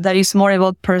heart that is more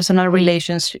about personal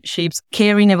relationships,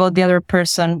 caring about the other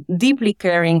person, deeply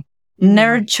caring,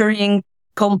 nurturing,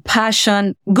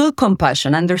 compassion, good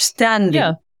compassion,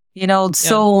 understanding,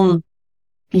 So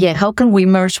how can we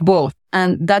merge both?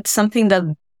 And that's something that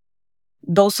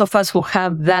those of us who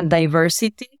have that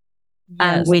diversity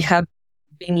and we have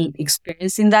been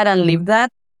experiencing that and live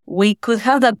that, we could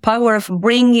have that power of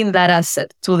bringing that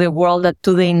asset to the world that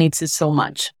today needs it so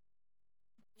much.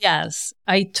 Yes,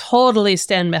 I totally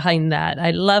stand behind that.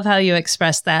 I love how you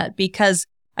express that because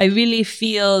I really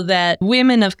feel that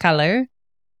women of color,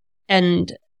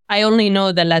 and I only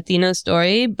know the Latina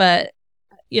story, but,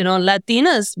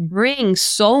 Latinas bring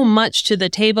so much to the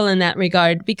table in that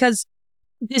regard because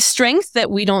the strength that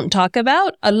we don't talk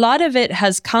about, a lot of it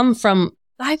has come from,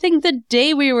 I think, the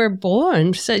day we were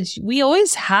born. So we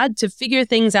always had to figure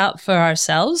things out for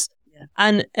ourselves.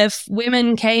 And if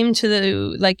women came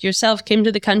to like yourself, came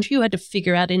to the country, you had to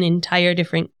figure out an entire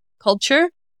different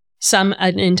culture,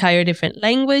 an entire different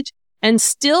language, and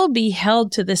still be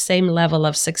held to the same level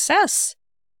of success.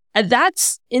 And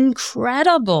that's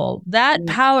incredible. That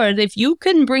power, if you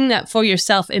can bring that for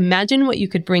yourself, imagine what you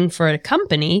could bring for a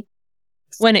company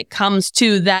when it comes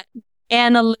to that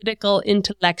analytical,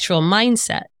 intellectual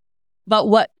mindset. But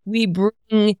what we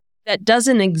bring that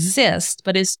doesn't exist,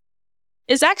 but is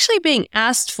actually being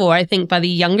asked for, I think, by the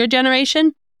younger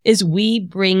generation, is we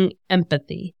bring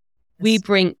empathy. We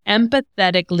bring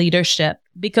empathetic leadership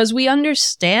because we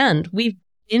understand. We've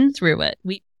been through it.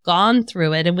 We've gone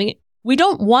through it. And we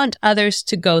don't want others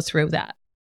to go through that.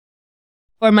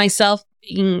 For myself,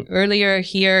 being earlier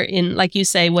here in, like you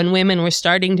say, when women were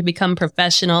starting to become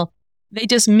professional, they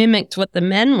just mimicked what the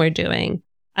men were doing.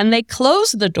 And they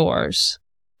closed the doors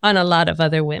on a lot of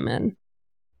other women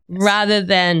rather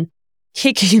than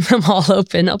kicking them all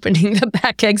open, opening the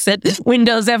back exit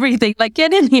windows, everything, like,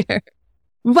 get in here.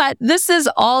 But this is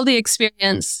all the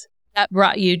experience that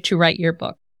brought you to write your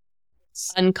book,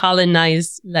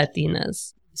 Uncolonized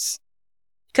Latinas.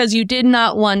 Because you did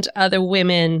not want other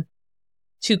women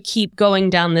to keep going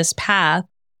down this path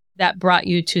that brought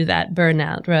you to that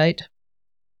burnout, right?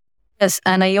 Yes,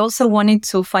 and I also wanted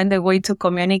to find a way to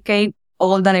communicate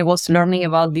all that I was learning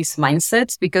about these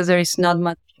mindsets because there is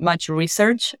not much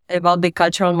research about the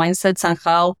cultural mindsets and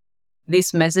how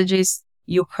these messages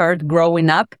you heard growing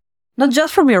up, not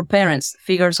just from your parents,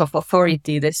 figures of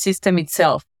authority, the system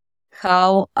itself,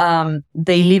 how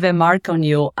they leave a mark on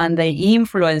you and they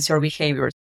influence your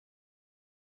behaviors.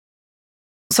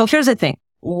 So here's the thing.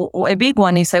 A big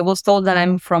one is I was told that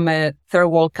I'm from a third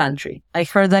world country. I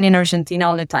heard that in Argentina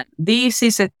all the time. This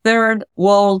is a third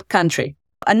world country.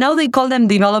 And now they call them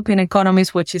developing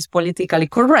economies, which is politically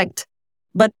correct.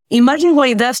 But imagine what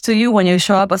it does to you when you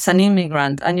show up as an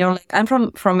immigrant and you're like, I'm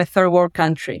from a third world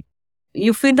country.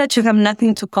 You feel that you have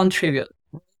nothing to contribute.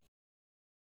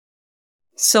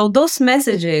 So those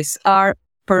messages are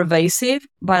pervasive,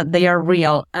 but they are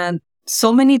real. And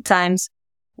so many times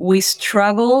we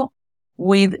struggle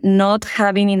with not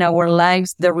having in our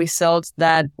lives the results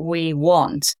that we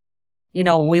want.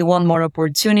 We want more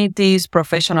opportunities,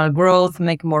 professional growth,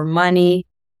 make more money,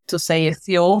 to say a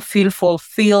few, feel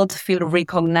fulfilled, feel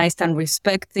recognized and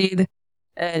respected,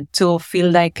 to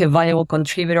feel like a valuable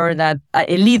contributor,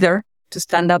 a leader, to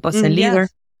stand up as a leader.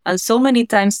 Yes. And so many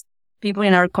times people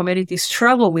in our community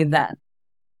struggle with that.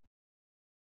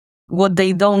 What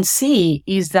they don't see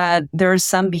is that there are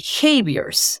some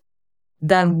behaviors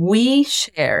that we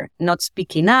share, not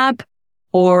speaking up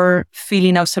or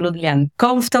feeling absolutely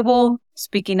uncomfortable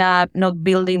speaking up, not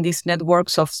building these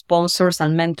networks of sponsors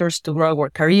and mentors to grow our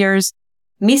careers,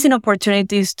 missing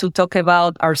opportunities to talk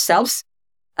about ourselves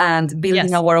and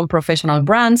building our own professional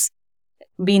brands,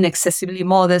 being excessively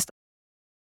modest.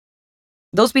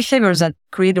 Those behaviors that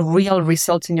create real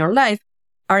results in your life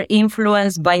are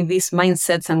influenced by these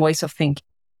mindsets and ways of thinking.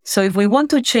 So if we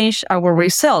want to change our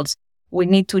results, we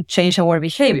need to change our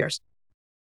behaviors.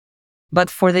 But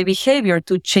for the behavior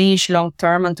to change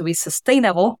long-term and to be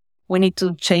sustainable, we need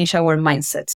to change our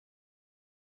mindsets.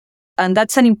 And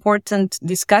that's an important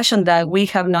discussion that we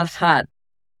have not had.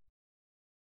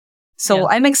 So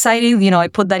I'm excited. I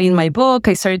put that in my book.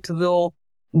 I started to do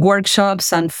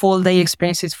workshops and full-day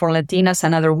experiences for Latinas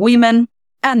and other women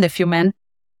and a few men.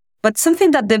 But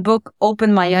something that the book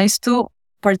opened my eyes to,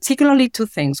 particularly two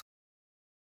things.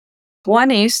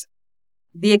 One is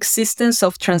the existence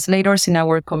of translators in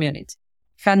our community.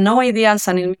 I had no idea as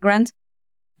an immigrant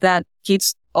that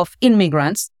kids of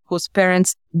immigrants whose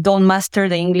parents don't master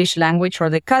the English language or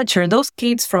the culture, those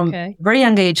kids from very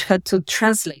young age had to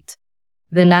translate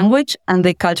the language and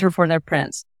the culture for their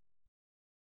parents.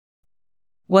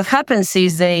 what happens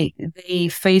is they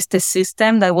faced a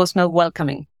system that was not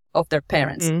welcoming of their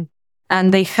parents.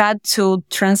 And they had to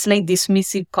translate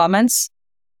dismissive comments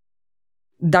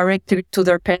directly to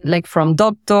their parents, like from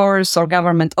doctors or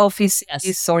government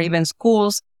offices or even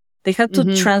schools. They had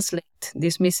to translate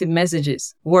dismissive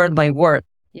messages word by word,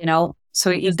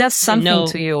 So it does something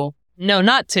to you. No,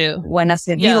 not to. When as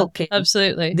a little kid.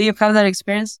 Absolutely. Do you have that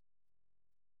experience?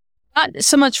 Not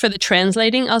so much for the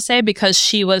translating, I'll say, because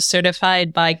she was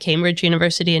certified by Cambridge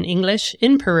University in English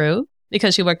in Peru,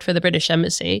 because she worked for the British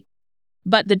Embassy.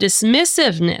 But the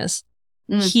dismissiveness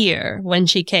here when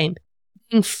she came,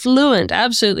 being fluent,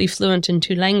 absolutely fluent in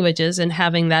 2 languages and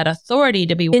having that authority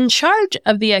to be in charge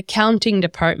of the accounting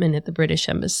department at the British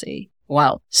Embassy.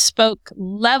 Wow. Spoke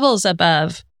levels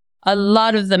above a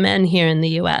lot of the men here in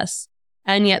the US.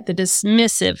 And yet the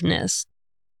dismissiveness,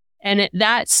 and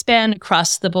that spanned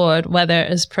across the board, whether it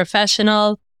was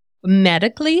professional,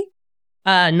 medically,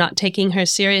 not taking her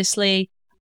seriously.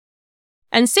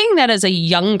 And seeing that as a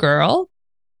young girl,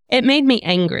 it made me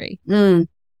angry. And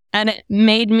it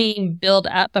made me build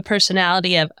up a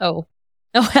personality of, oh,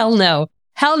 hell no.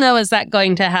 Hell no, is that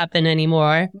going to happen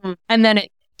anymore? And then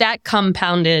that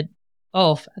compounded,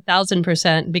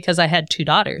 1,000%, because I had 2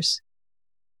 daughters.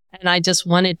 And I just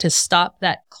wanted to stop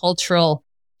that cultural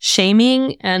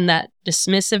shaming and that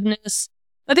dismissiveness.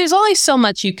 But there's only so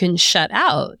much you can shut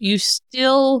out. You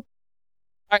still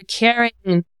are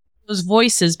carrying those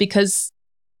voices, because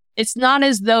it's not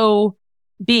as though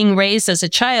being raised as a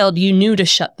child, you knew to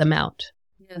shut them out,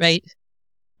 right?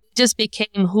 It just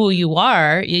became who you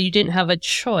are. You didn't have a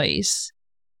choice.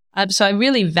 So I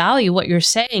really value what you're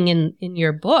saying in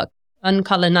your book,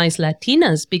 Uncolonized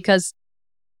Latinas, because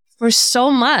for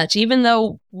so much, even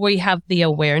though we have the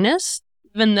awareness,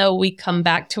 even though we come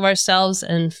back to ourselves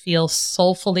and feel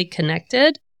soulfully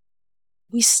connected,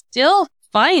 we still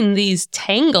find these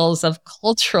tangles of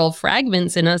cultural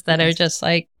fragments in us that are just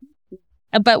like,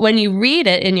 but when you read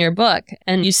it in your book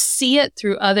and you see it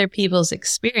through other people's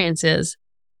experiences,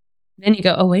 then you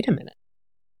go, oh, wait a minute.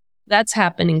 That's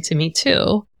happening to me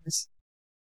too.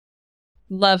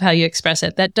 Love how you express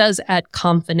it. That does add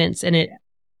confidence in it,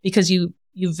 because you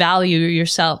value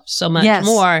yourself so much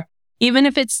more. Even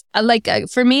if it's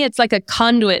for me, it's like a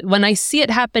conduit. When I see it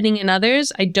happening in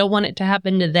others, I don't want it to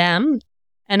happen to them.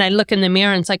 And I look in the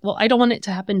mirror and it's like, well, I don't want it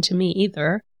to happen to me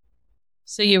either.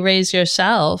 So you raise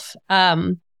yourself.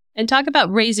 And talk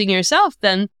about raising yourself,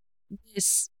 then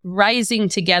this rising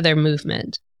together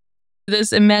movement,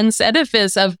 this immense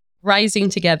edifice of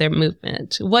rising together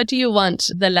movement. What do you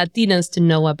want the Latinas to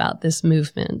know about this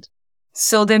movement?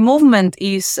 So the movement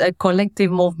is a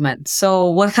collective movement. So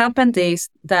what happened is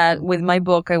that with my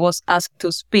book, I was asked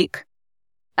to speak.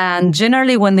 And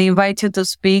generally when they invite you to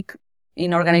speak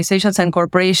in organizations and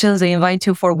corporations, they invite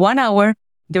you for 1 hour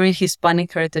during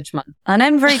Hispanic Heritage Month. And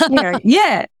I'm very clear.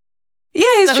 Yeah,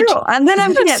 it's so true. And then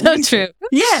I'm so true.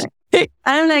 Yeah. And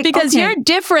I'm like, because you're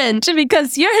different,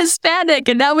 because you're Hispanic,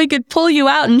 and now we could pull you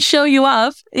out and show you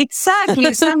off.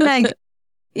 Exactly. So I'm like,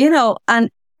 and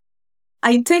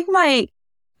I take my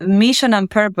mission and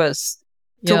purpose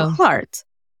to heart.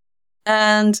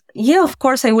 And of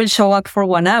course I will show up for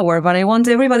 1 hour, but I want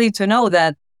everybody to know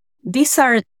that these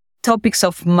are topics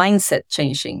of mindset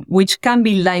changing, which can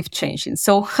be life changing.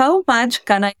 So how much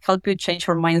can I help you change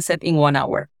your mindset in 1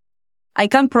 hour? I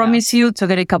can promise you to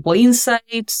get a couple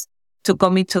insights, to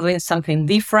commit to doing something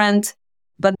different,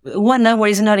 but 1 hour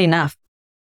is not enough.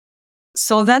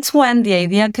 So that's when the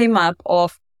idea came up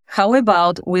of, how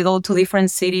about we go to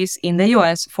different cities in the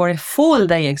US for a full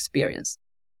day experience?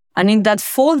 And in that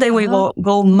full day, we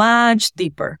go much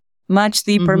deeper, much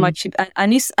deeper.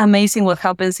 And it's amazing what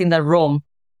happens in that room.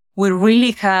 We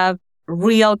really have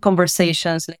real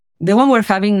conversations, like the one we're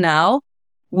having now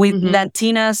with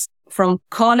Latinas from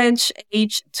college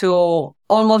age to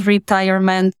almost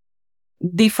retirement,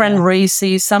 different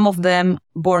races, some of them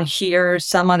born here,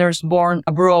 some others born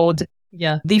abroad,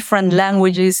 different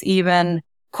languages even,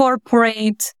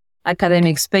 corporate,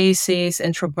 academic spaces,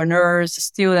 entrepreneurs,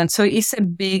 students. So it's a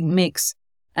big mix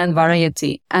and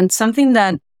variety. And something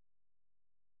that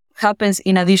happens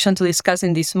in addition to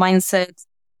discussing this mindset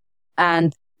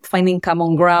and finding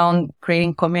common ground,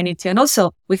 creating community. And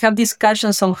also we have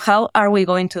discussions on how are we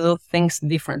going to do things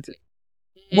differently?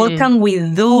 What can we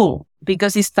do?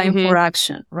 Because it's time for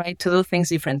action, right? To do things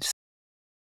different.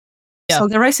 So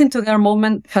the Rising Together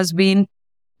movement has been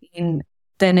in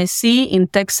Tennessee, in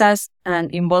Texas,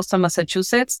 and in Boston,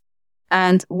 Massachusetts.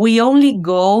 And we only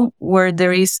go where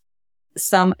there is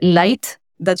some light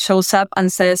that shows up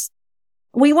and says,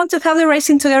 we want to have the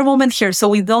Rising Together movement here. So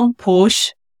we don't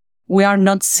push. We are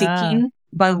not seeking,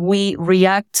 but we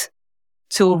react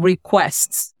to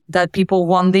requests that people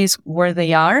want this where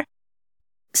they are.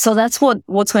 So that's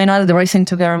what's going on at the Rising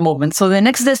Together movement. So the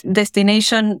next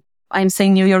destination, I'm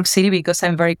saying New York City because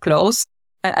I'm very close.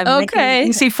 I'm making it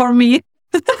easy for me.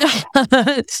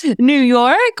 New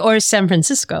York or San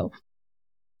Francisco?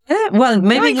 Well,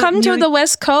 maybe come to the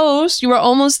West Coast. You were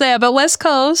almost there, but West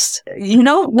Coast.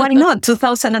 Why not?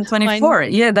 2024.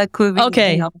 Yeah, that could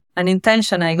be an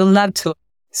intention. I would love to.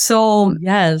 So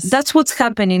yes, that's what's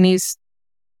happening is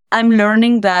I'm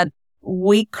learning that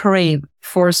we crave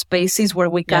for spaces where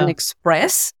we can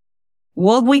express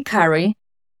what we carry,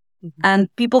 and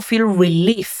people feel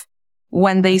relief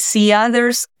when they see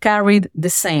others carried the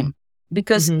same.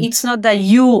 Because it's not that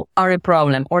you are a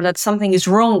problem or that something is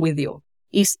wrong with you.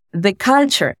 It's the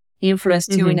culture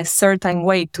influenced you in a certain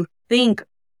way to think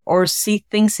or see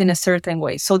things in a certain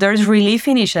way. So there's relief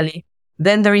initially.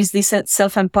 Then there is this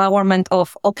self-empowerment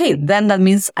of, okay, then that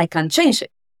means I can change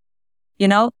it,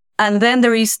 And then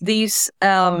there is this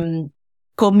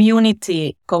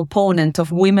community component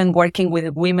of women working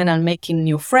with women and making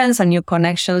new friends and new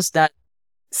connections that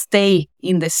stay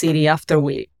in the city after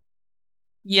we.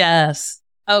 Yes.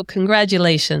 Oh,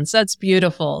 congratulations. That's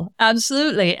beautiful.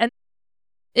 Absolutely. And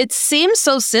it seems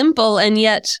so simple and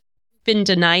yet been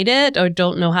denied it or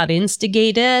don't know how to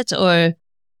instigate it or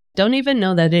don't even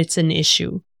know that it's an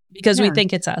issue because we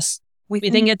think it's us. We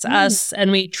think it's us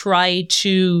and we try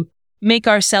to make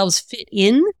ourselves fit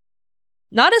in,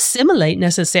 not assimilate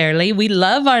necessarily. We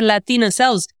love our Latina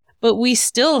selves, but we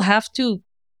still have to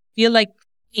feel like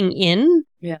being in,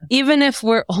 even if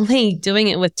we're only doing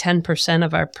it with 10%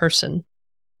 of our person.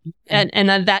 And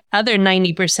that other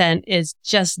 90% is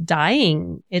just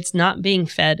dying. It's not being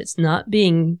fed. It's not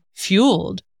being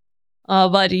fueled.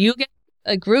 But you get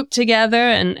a group together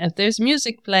and if there's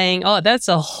music playing, that's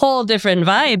a whole different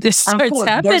vibe. This starts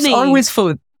happening. There's always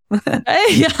food.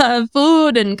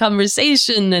 Food and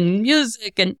conversation and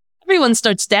music and everyone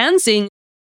starts dancing.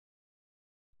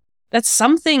 That's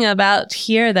something about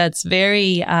here that's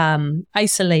very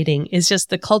isolating. It's just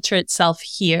the culture itself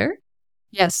here.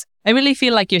 Yes. I really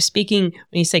feel like you're speaking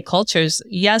when you say cultures.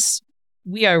 Yes,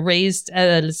 we are raised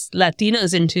as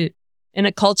Latinos in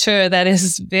a culture that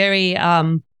is very,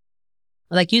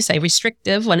 like you say,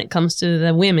 restrictive when it comes to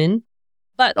the women.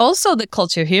 But also the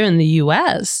culture here in the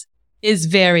U.S. is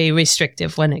very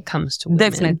restrictive when it comes to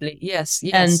women. Definitely, yes.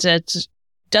 And it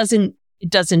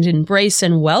doesn't embrace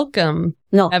and welcome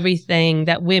everything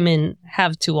that women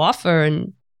have to offer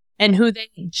and who they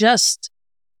just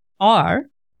are.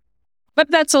 But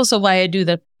that's also why I do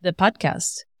the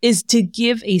podcast, is to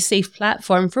give a safe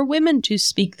platform for women to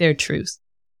speak their truth,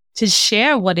 to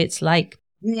share what it's like.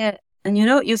 Yeah. And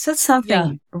you said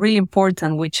something really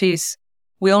important, which is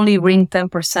we only bring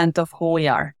 10% of who we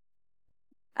are.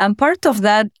 And part of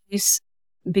that is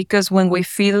because when we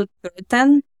feel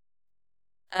threatened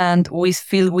and we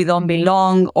feel we don't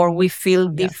belong or we feel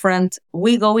different,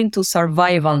 we go into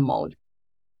survival mode.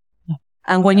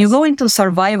 And when you go into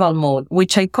survival mode,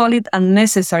 which I call it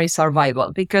unnecessary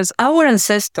survival, because our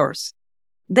ancestors,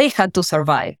 they had to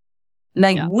survive.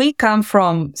 We come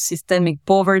from systemic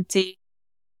poverty,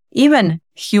 even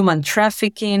human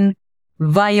trafficking,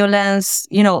 violence.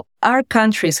 Our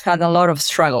countries had a lot of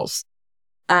struggles.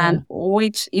 And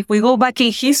which, if we go back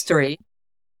in history,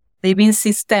 they've been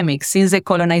systemic since the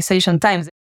colonization times.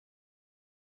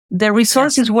 The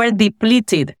resources were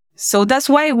depleted. So that's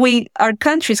why our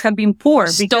countries have been poor.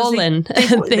 Stolen.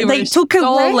 They took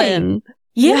away.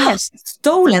 Yes,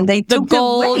 stolen. They took the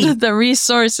gold, away. The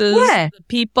resources, the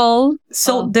people.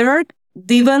 So there are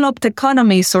developed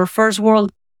economies or first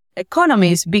world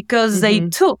economies because they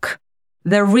took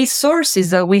the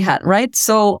resources that we had, right?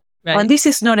 So, and this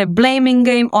is not a blaming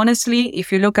game. Honestly,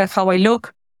 if you look at how I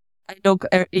look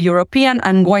European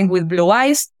and going with blue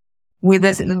eyes, with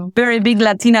a very big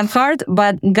Latina heart,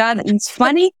 but God is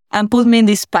funny and put me in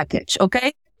this package,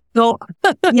 okay? So,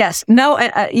 yes, now,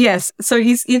 yes. So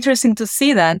it's interesting to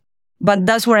see that, but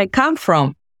that's where I come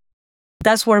from.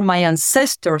 That's where my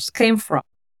ancestors came from.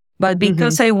 But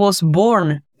because I was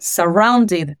born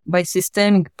surrounded by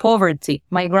systemic poverty,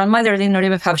 my grandmother did not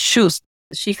even have shoes.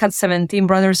 She had 17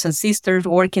 brothers and sisters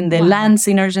working the lands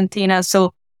in Argentina.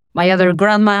 So my other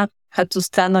grandma had to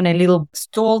stand on a little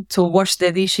stool to wash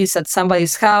the dishes at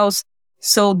somebody's house.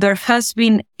 So there has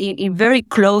been very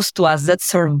close to us that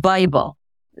survival.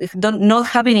 Not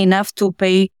having enough to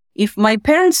pay. If my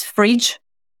parents' fridge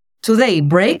today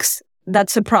breaks,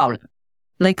 that's a problem.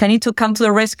 I need to come to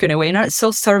the rescue anyway.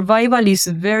 So survival is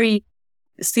very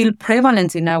still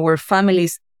prevalent in our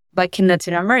families back in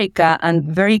Latin America and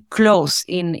very close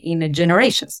in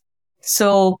generations.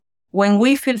 So when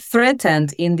we feel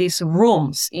threatened in these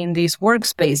rooms, in these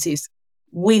workspaces,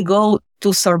 we go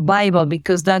to survival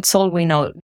because that's all we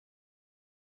know.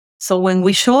 So when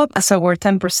we show up as our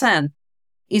 10%,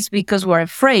 it's because we're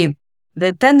afraid.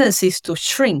 The tendency is to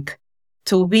shrink,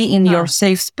 to be in your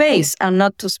safe space and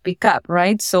not to speak up,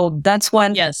 right? So that's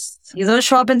when you don't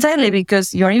show up entirely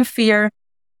because you're in fear.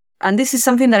 And this is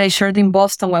something that I shared in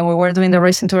Boston when we were doing the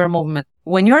Race into Our movement.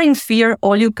 When you're in fear,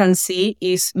 all you can see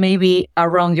is maybe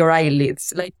around your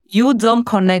eyelids. Like you don't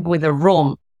connect with the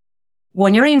room.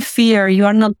 When you're in fear, you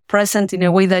are not present in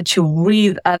a way that you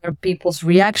read other people's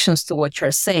reactions to what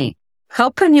you're saying. How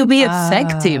can you be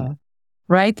effective,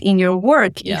 right, in your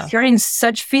work if you're in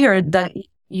such fear that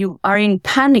you are in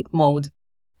panic mode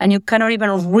and you cannot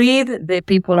even read the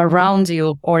people around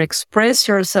you or express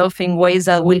yourself in ways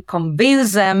that will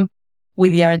convince them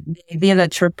with the idea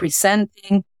that you're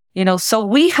presenting? So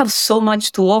we have so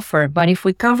much to offer, but if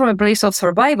we come from a place of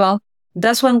survival,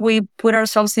 that's when we put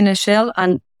ourselves in a shell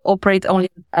and operate only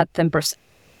at 10%.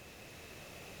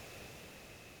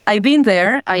 I've been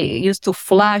there. I used to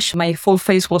flash. My full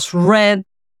face was red.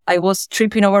 I was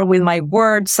tripping over with my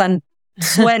words and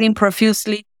sweating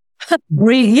profusely. I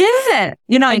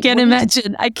can't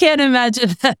imagine. I can't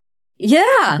imagine.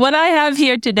 Yeah. What I have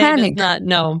here today does not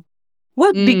know.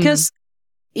 Well, because,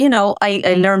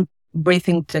 I learned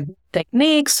breathing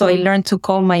techniques. So I learned to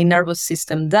calm my nervous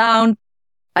system down.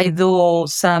 I do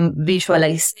some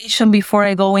visualization before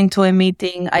I go into a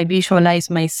meeting. I visualize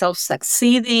myself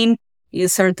succeeding in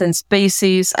certain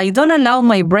spaces. I don't allow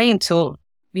my brain to,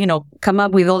 come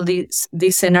up with all these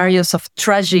scenarios of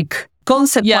tragic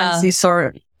consequences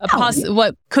or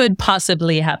what could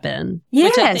possibly happen.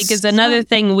 Yes. Which I think is another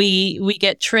thing we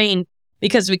get trained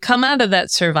because we come out of that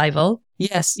survival.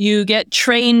 Yes. You get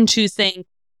trained to think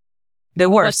the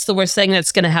worst. What's the worst thing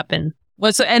that's going to happen?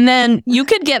 And then you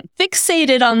could get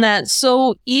fixated on that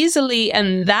so easily,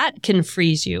 and that can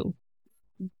freeze you.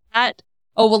 I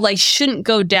shouldn't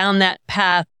go down that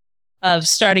path of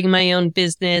starting my own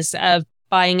business, of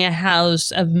buying a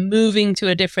house, of moving to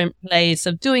a different place,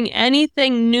 of doing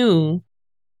anything new,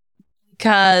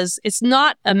 because it's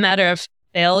not a matter of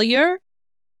failure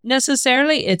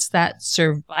necessarily. It's that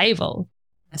survival.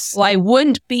 Yes. Well, I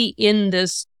wouldn't be in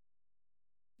this,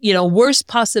 worst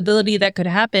possibility that could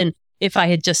happen if I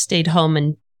had just stayed home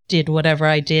and did whatever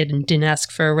I did and didn't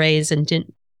ask for a raise and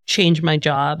didn't change my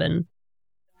job. And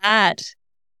that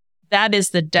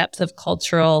is the depth of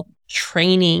cultural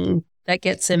training that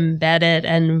gets embedded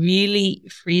and really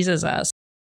freezes us.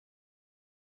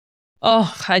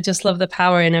 Oh, I just love the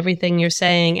power in everything you're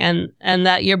saying and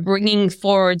that you're bringing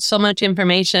forward so much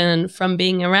information from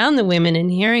being around the women and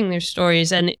hearing their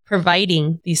stories and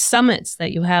providing these summits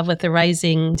that you have with the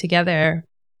Rising Together.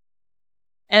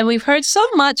 And we've heard so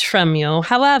much from you.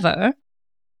 However,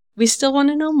 we still want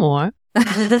to know more.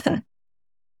 Tell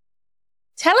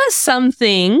us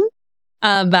something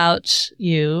about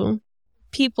you.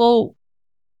 People,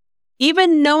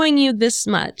 even knowing you this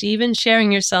much, even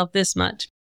sharing yourself this much,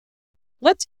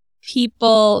 what do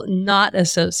people not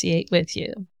associate with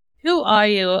you? Who are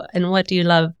you and what do you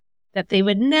love that they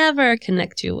would never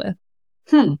connect you with?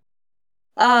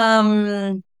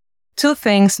 Two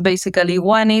things, basically.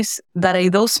 One is that I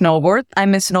do snowboard.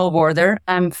 I'm a snowboarder.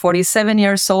 I'm 47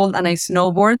 years old and I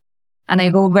snowboard and I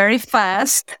go very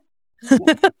fast.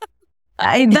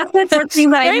 That's the first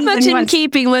thing that very much in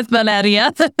keeping with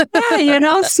Valeria. So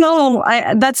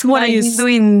that's what I've been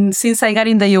doing since I got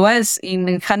in the US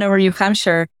in Hanover, New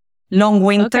Hampshire. Long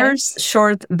winters,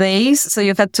 short days. So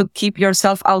you have to keep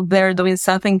yourself out there doing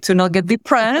something to not get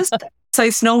depressed. So I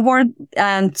snowboard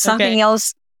and something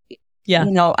else. Yeah.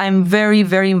 I'm very,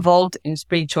 very involved in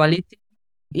spirituality,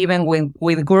 even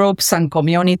with groups and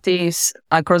communities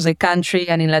across the country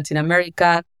and in Latin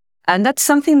America. And that's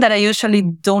something that I usually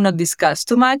do not discuss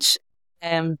too much.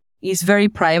 It's very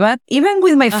private, even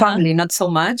with my family, not so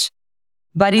much.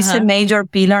 But it's a major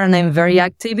pillar and I'm very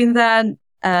active in that.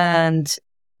 And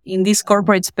in these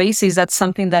corporate spaces, that's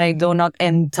something that I do not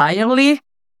entirely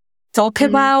talk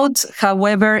about.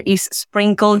 However, is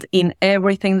sprinkled in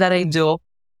everything that I do.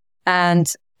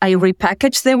 And I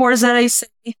repackage the words that I say.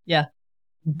 Yeah.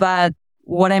 But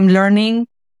what I'm learning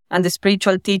and the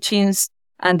spiritual teachings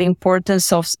and the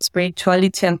importance of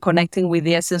spirituality and connecting with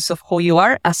the essence of who you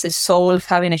are as a soul,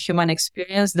 having a human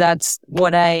experience, that's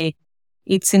what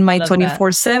it's in my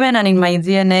 24/7 and in my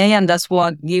DNA. And that's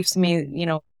what gives me,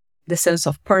 the sense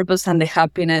of purpose and the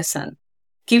happiness and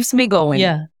keeps me going.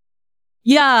 Yeah.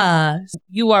 Yeah.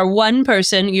 You are one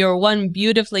person. You're one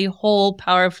beautifully whole,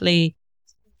 powerfully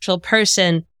spiritual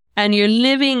person. And you're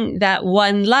living that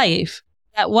one life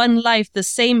that one life, the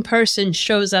same person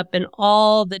shows up in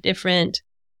all the different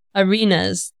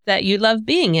arenas that you love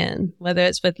being in, whether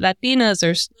it's with Latinas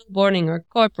or snowboarding or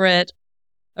corporate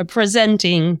or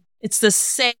presenting. It's the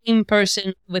same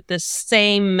person with the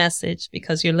same message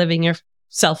because you're living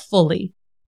yourself fully.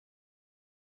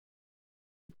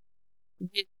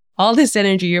 All this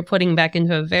energy you're putting back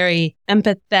into a very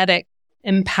empathetic,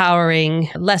 empowering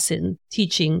lesson,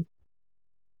 teaching.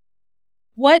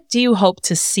 What do you hope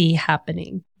to see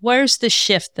happening? Where's the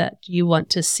shift that you want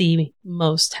to see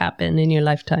most happen in your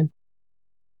lifetime?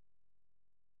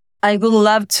 I would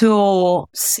love to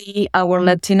see our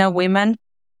Latina women,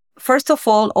 first of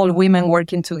all women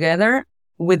working together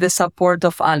with the support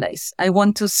of allies. I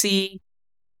want to see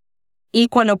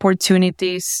equal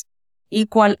opportunities,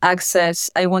 equal access.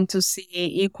 I want to see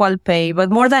equal pay.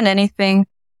 But more than anything,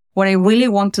 what I really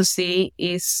want to see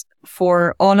is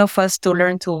for all of us to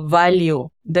learn to value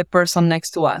the person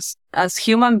next to us. As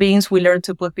human beings, we learn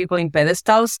to put people in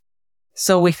pedestals.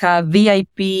 So we have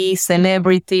VIP,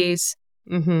 celebrities,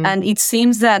 and it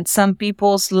seems that some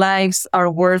people's lives are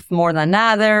worth more than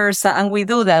others. And we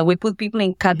do that. We put people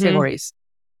in categories.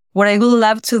 What I would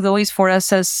love to do is for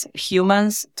us as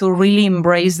humans to really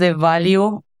embrace the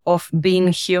value of being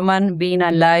human, being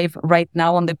alive right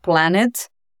now on the planet,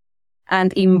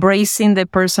 and embracing the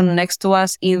person next to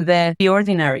us in the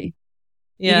ordinary.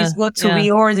 It is good to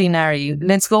be ordinary.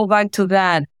 Let's go back to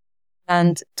that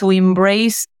and to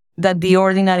embrace that the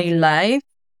ordinary life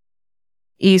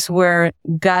is where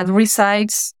God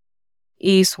resides,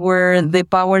 is where the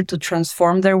power to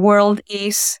transform their world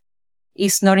is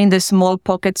not in the small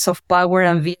pockets of power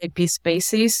and VIP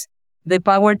spaces. The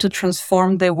power to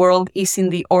transform the world is in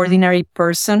the ordinary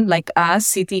person like us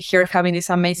sitting here having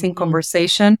this amazing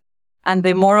conversation. And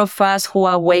the more of us who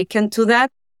awaken to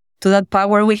that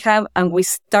power we have, and we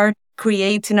start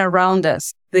creating around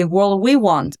us the world we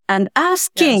want and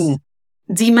asking,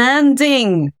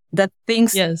 demanding that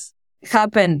things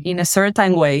happen in a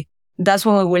certain way, that's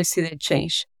when we will see the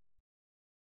change.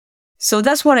 So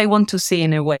that's what I want to see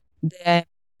in a way, that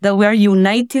we are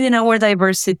united in our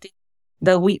diversity,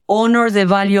 that we honor the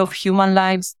value of human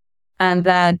lives, and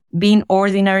that being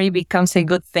ordinary becomes a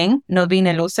good thing, not being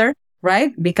a loser,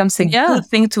 right? Becomes a good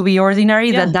thing to be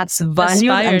ordinary, that's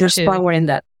valued and there's power in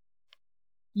that.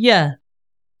 Yeah.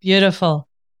 Beautiful.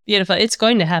 Beautiful. It's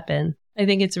going to happen. I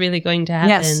think it's really going to happen.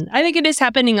 Yes. I think it is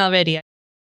happening already.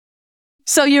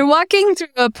 So you're walking through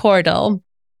a portal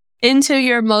into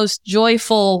your most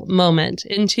joyful moment,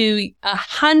 into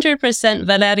 100%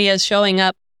 Valeria showing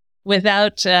up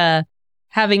without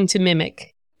having to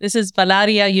mimic. This is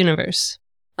Valeria universe.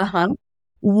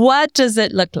 What does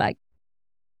it look like?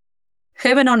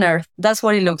 Heaven on earth. That's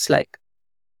what it looks like.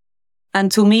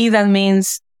 And to me, that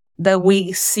means that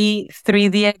we see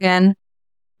 3D again,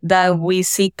 that we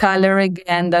see color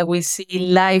again, that we see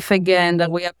life again,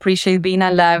 that we appreciate being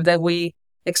alive, that we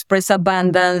express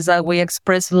abundance, that we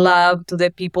express love to the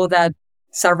people that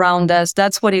surround us.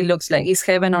 That's what it looks like. It's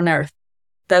heaven on earth.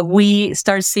 That we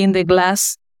start seeing the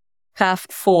glass half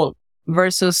full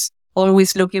versus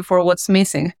always looking for what's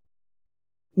missing.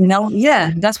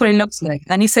 That's what it looks like.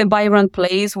 And it's a vibrant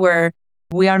place where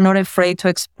we are not afraid to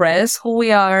express who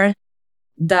we are,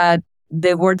 that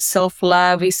the word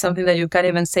self-love is something that you can't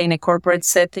even say in a corporate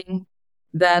setting,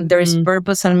 that there is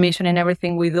purpose and mission in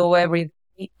everything we do every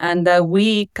day, and that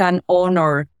we can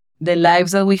honor the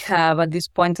lives that we have at this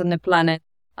point on the planet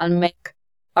and make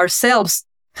ourselves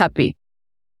happy,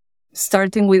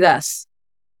 starting with us.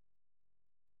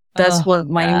 That's what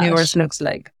my universe looks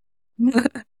like.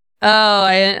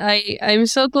 I'm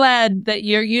so glad that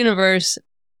your universe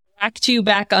backed you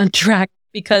back on track,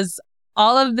 because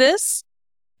all of this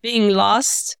being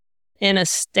lost in a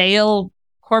stale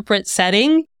corporate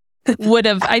setting would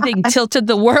have, I think, tilted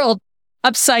the world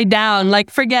upside down. Like,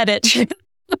 forget it.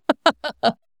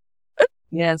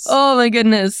 Yes. Oh my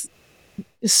goodness.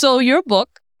 So your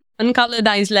book,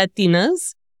 Uncolonized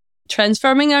Latinas,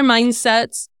 Transforming Our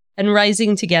Mindsets and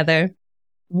Rising Together.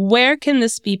 Where can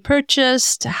this be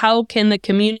purchased? How can the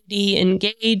community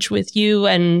engage with you?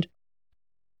 And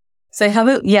so I have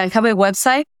a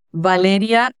website,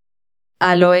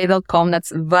 ValeriaAloe.com.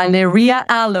 That's Valeria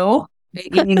Aloe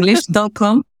in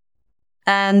English.com.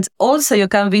 And also you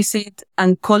can visit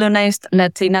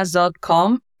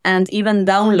uncolonizedlatinas.com and even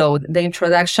download the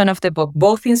introduction of the book.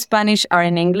 Both in Spanish are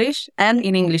in English, and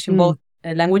in English in both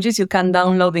languages. You can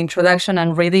download the introduction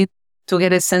and read it to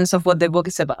get a sense of what the book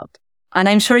is about. And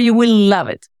I'm sure you will love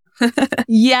it.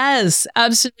 Yes,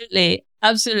 absolutely.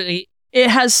 Absolutely. It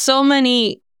has so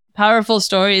many powerful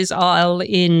stories all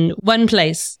in one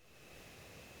place.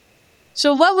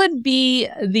 So what would be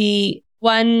the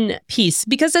one piece?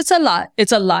 Because it's a lot.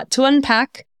 It's a lot to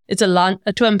unpack. It's a lot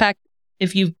to unpack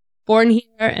if you've born here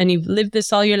and you've lived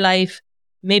this all your life.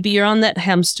 Maybe you're on that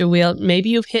hamster wheel. Maybe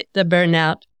you've hit the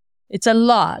burnout. It's a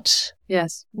lot.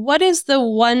 Yes. What is the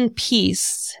one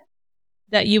piece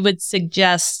that you would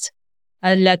suggest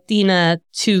a Latina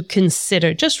to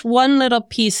consider? Just one little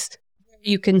piece where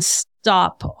you can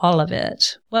stop all of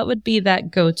it. What would be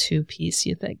that go-to piece,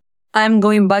 you think? I'm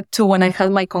going back to when I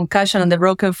had my concussion and the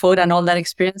broken foot and all that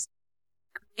experience.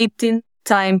 Creating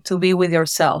time to be with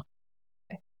yourself,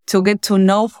 to get to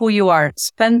know who you are,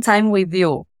 spend time with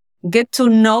you, get to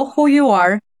know who you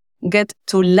are, get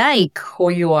to like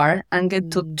who you are, and get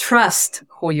to trust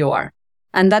who you are.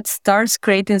 And that starts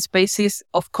creating spaces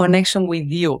of connection with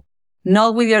you,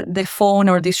 not with the phone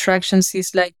or distractions.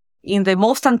 It's like in the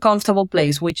most uncomfortable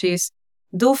place, which is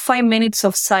do 5 minutes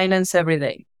of silence every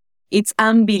day. It's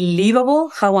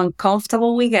unbelievable how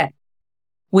uncomfortable we get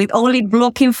with only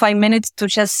blocking 5 minutes to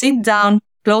just sit down,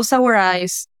 close our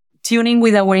eyes, tune in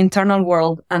with our internal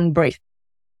world and breathe.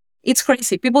 It's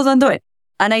crazy. People don't do it.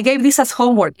 And I gave this as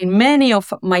homework in many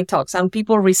of my talks and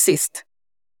people resist.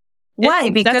 Why?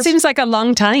 Because that seems like a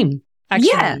long time, actually.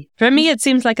 Yeah. For me, it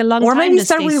seems like a long time. Or maybe to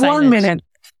start stay with silent. 1 minute.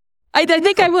 I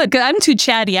think I would, because I'm too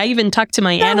chatty. I even talk to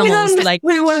my animals. Like,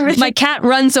 my cat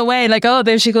runs away, like, oh,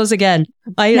 there she goes again.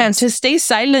 To stay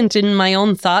silent in my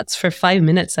own thoughts for 5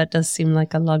 minutes, that does seem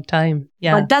like a long time.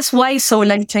 Yeah. But that's why it's so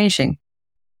life-changing.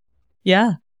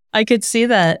 Yeah, I could see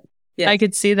that. Yeah. I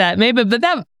could see that. Maybe, but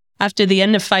that after the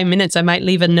end of 5 minutes, I might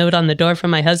leave a note on the door for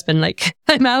my husband, like,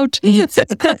 I'm out.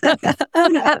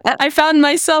 I found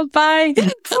myself, bye.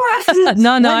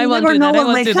 No, I won't do that. I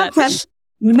won't do that.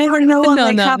 You never know what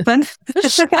might happen.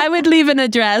 I would leave an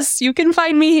address. You can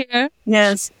find me here.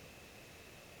 Yes.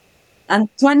 And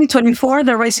 2024,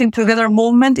 the Racing Together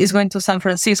movement is going to San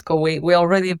Francisco. We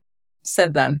already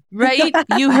said that. Right?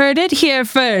 You heard it here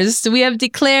first. We have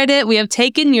declared it. We have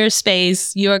taken your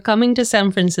space. You are coming to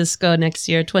San Francisco next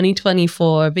year,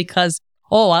 2024, because,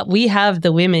 we have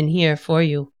the women here for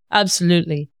you.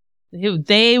 Absolutely.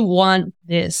 They want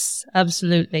this.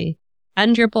 Absolutely.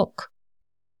 And your book.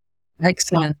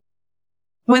 Excellent.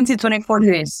 2024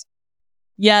 years.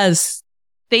 Yes.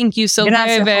 Thank you so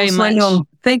very, very much.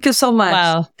 Thank you so much.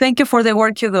 Wow. Thank you for the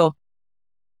work you do.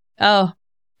 Oh,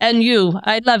 and you.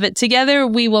 I love it. Together,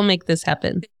 we will make this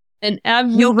happen. And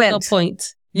every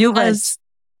point. You bet.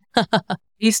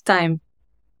 It's time.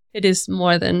 It is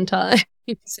more than time.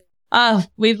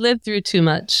 We've lived through too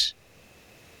much.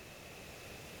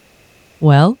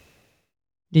 Well,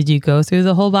 did you go through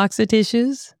the whole box of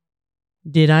tissues?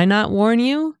 Did I not warn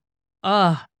you?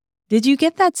 Did you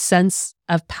get that sense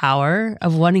of power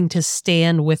of wanting to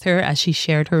stand with her as she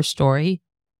shared her story?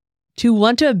 To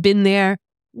want to have been there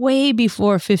way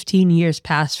before 15 years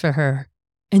passed for her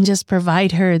and just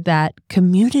provide her that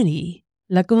community,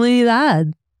 la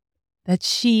comunidad, that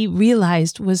she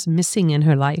realized was missing in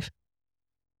her life.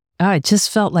 It just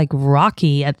felt like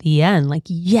Rocky at the end, like,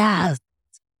 yes,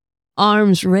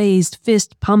 arms raised,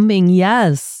 fist pumping,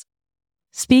 yes.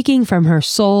 Speaking from her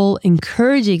soul,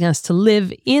 encouraging us to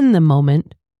live in the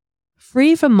moment,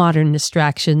 free from modern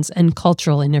distractions and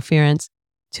cultural interference,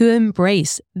 to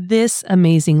embrace this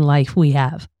amazing life we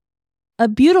have. A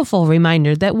beautiful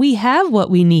reminder that we have what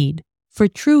we need for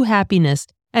true happiness,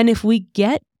 and if we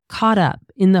get caught up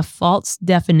in the false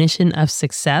definition of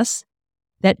success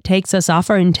that takes us off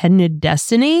our intended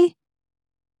destiny,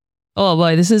 oh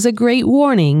boy, this is a great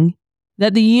warning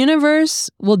that the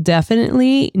universe will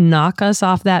definitely knock us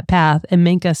off that path and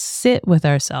make us sit with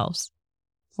ourselves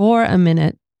for a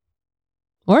minute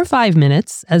or 5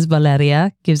 minutes, as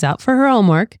Valeria gives out for her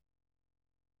homework.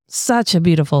 Such a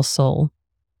beautiful soul.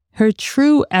 Her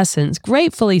true essence,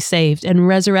 gratefully saved and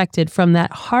resurrected from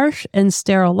that harsh and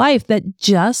sterile life that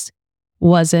just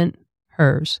wasn't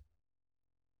hers.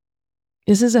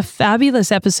 This is a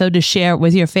fabulous episode to share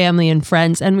with your family and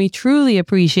friends, and we truly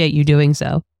appreciate you doing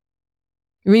so.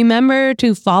 Remember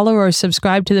to follow or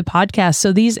subscribe to the podcast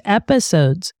so these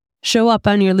episodes show up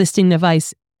on your listening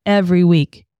device every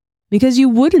week, because you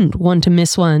wouldn't want to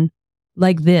miss one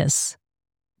like this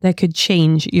that could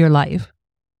change your life,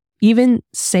 even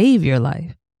save your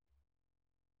life.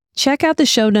 Check out the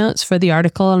show notes for the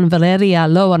article on Valeria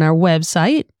Aloe on our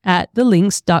website at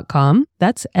thelinks.com.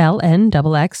 That's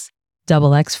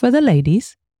LNXX for the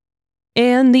ladies.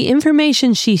 And the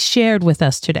information she shared with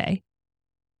us today.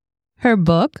 Her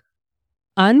book,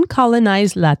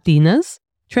 Uncolonized Latinas,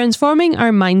 Transforming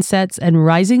Our Mindsets and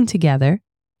Rising Together,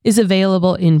 is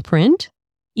available in print,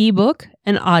 ebook,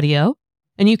 and audio,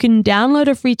 and you can download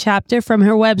a free chapter from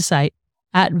her website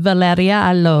at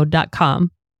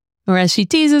valeriaaloe.com, or as she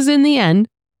teases in the end,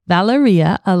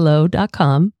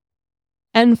 valeriaaloe.com,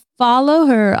 and follow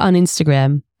her on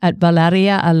Instagram at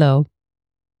Valeria Aloe.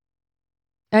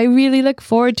 I really look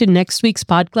forward to next week's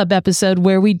Pod Club episode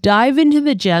where we dive into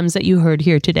the gems that you heard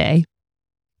here today.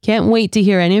 Can't wait to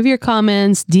hear any of your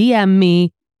comments. DM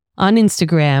me on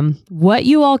Instagram what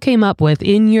you all came up with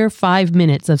in your 5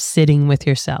 minutes of sitting with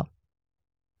yourself.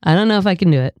 I don't know if I can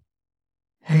do it.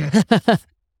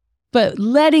 But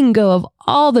letting go of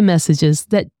all the messages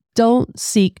that don't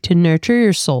seek to nurture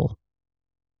your soul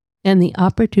and the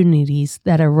opportunities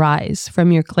that arise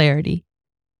from your clarity,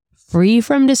 free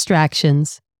from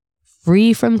distractions,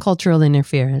 free from cultural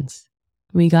interference.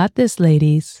 We got this,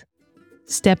 ladies.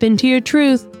 Step into your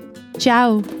truth.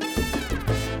 Ciao.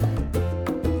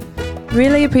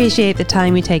 Really appreciate the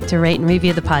time you take to rate and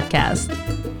review the podcast.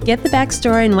 Get the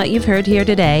backstory and what you've heard here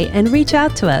today and reach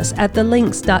out to us at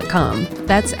thelinks.com.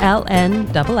 That's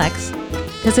LNXX.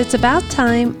 Because it's about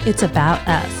time, it's about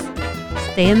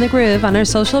us. Stay in the groove on our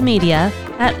social media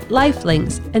at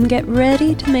Lifelinks and get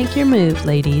ready to make your move,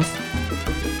 ladies.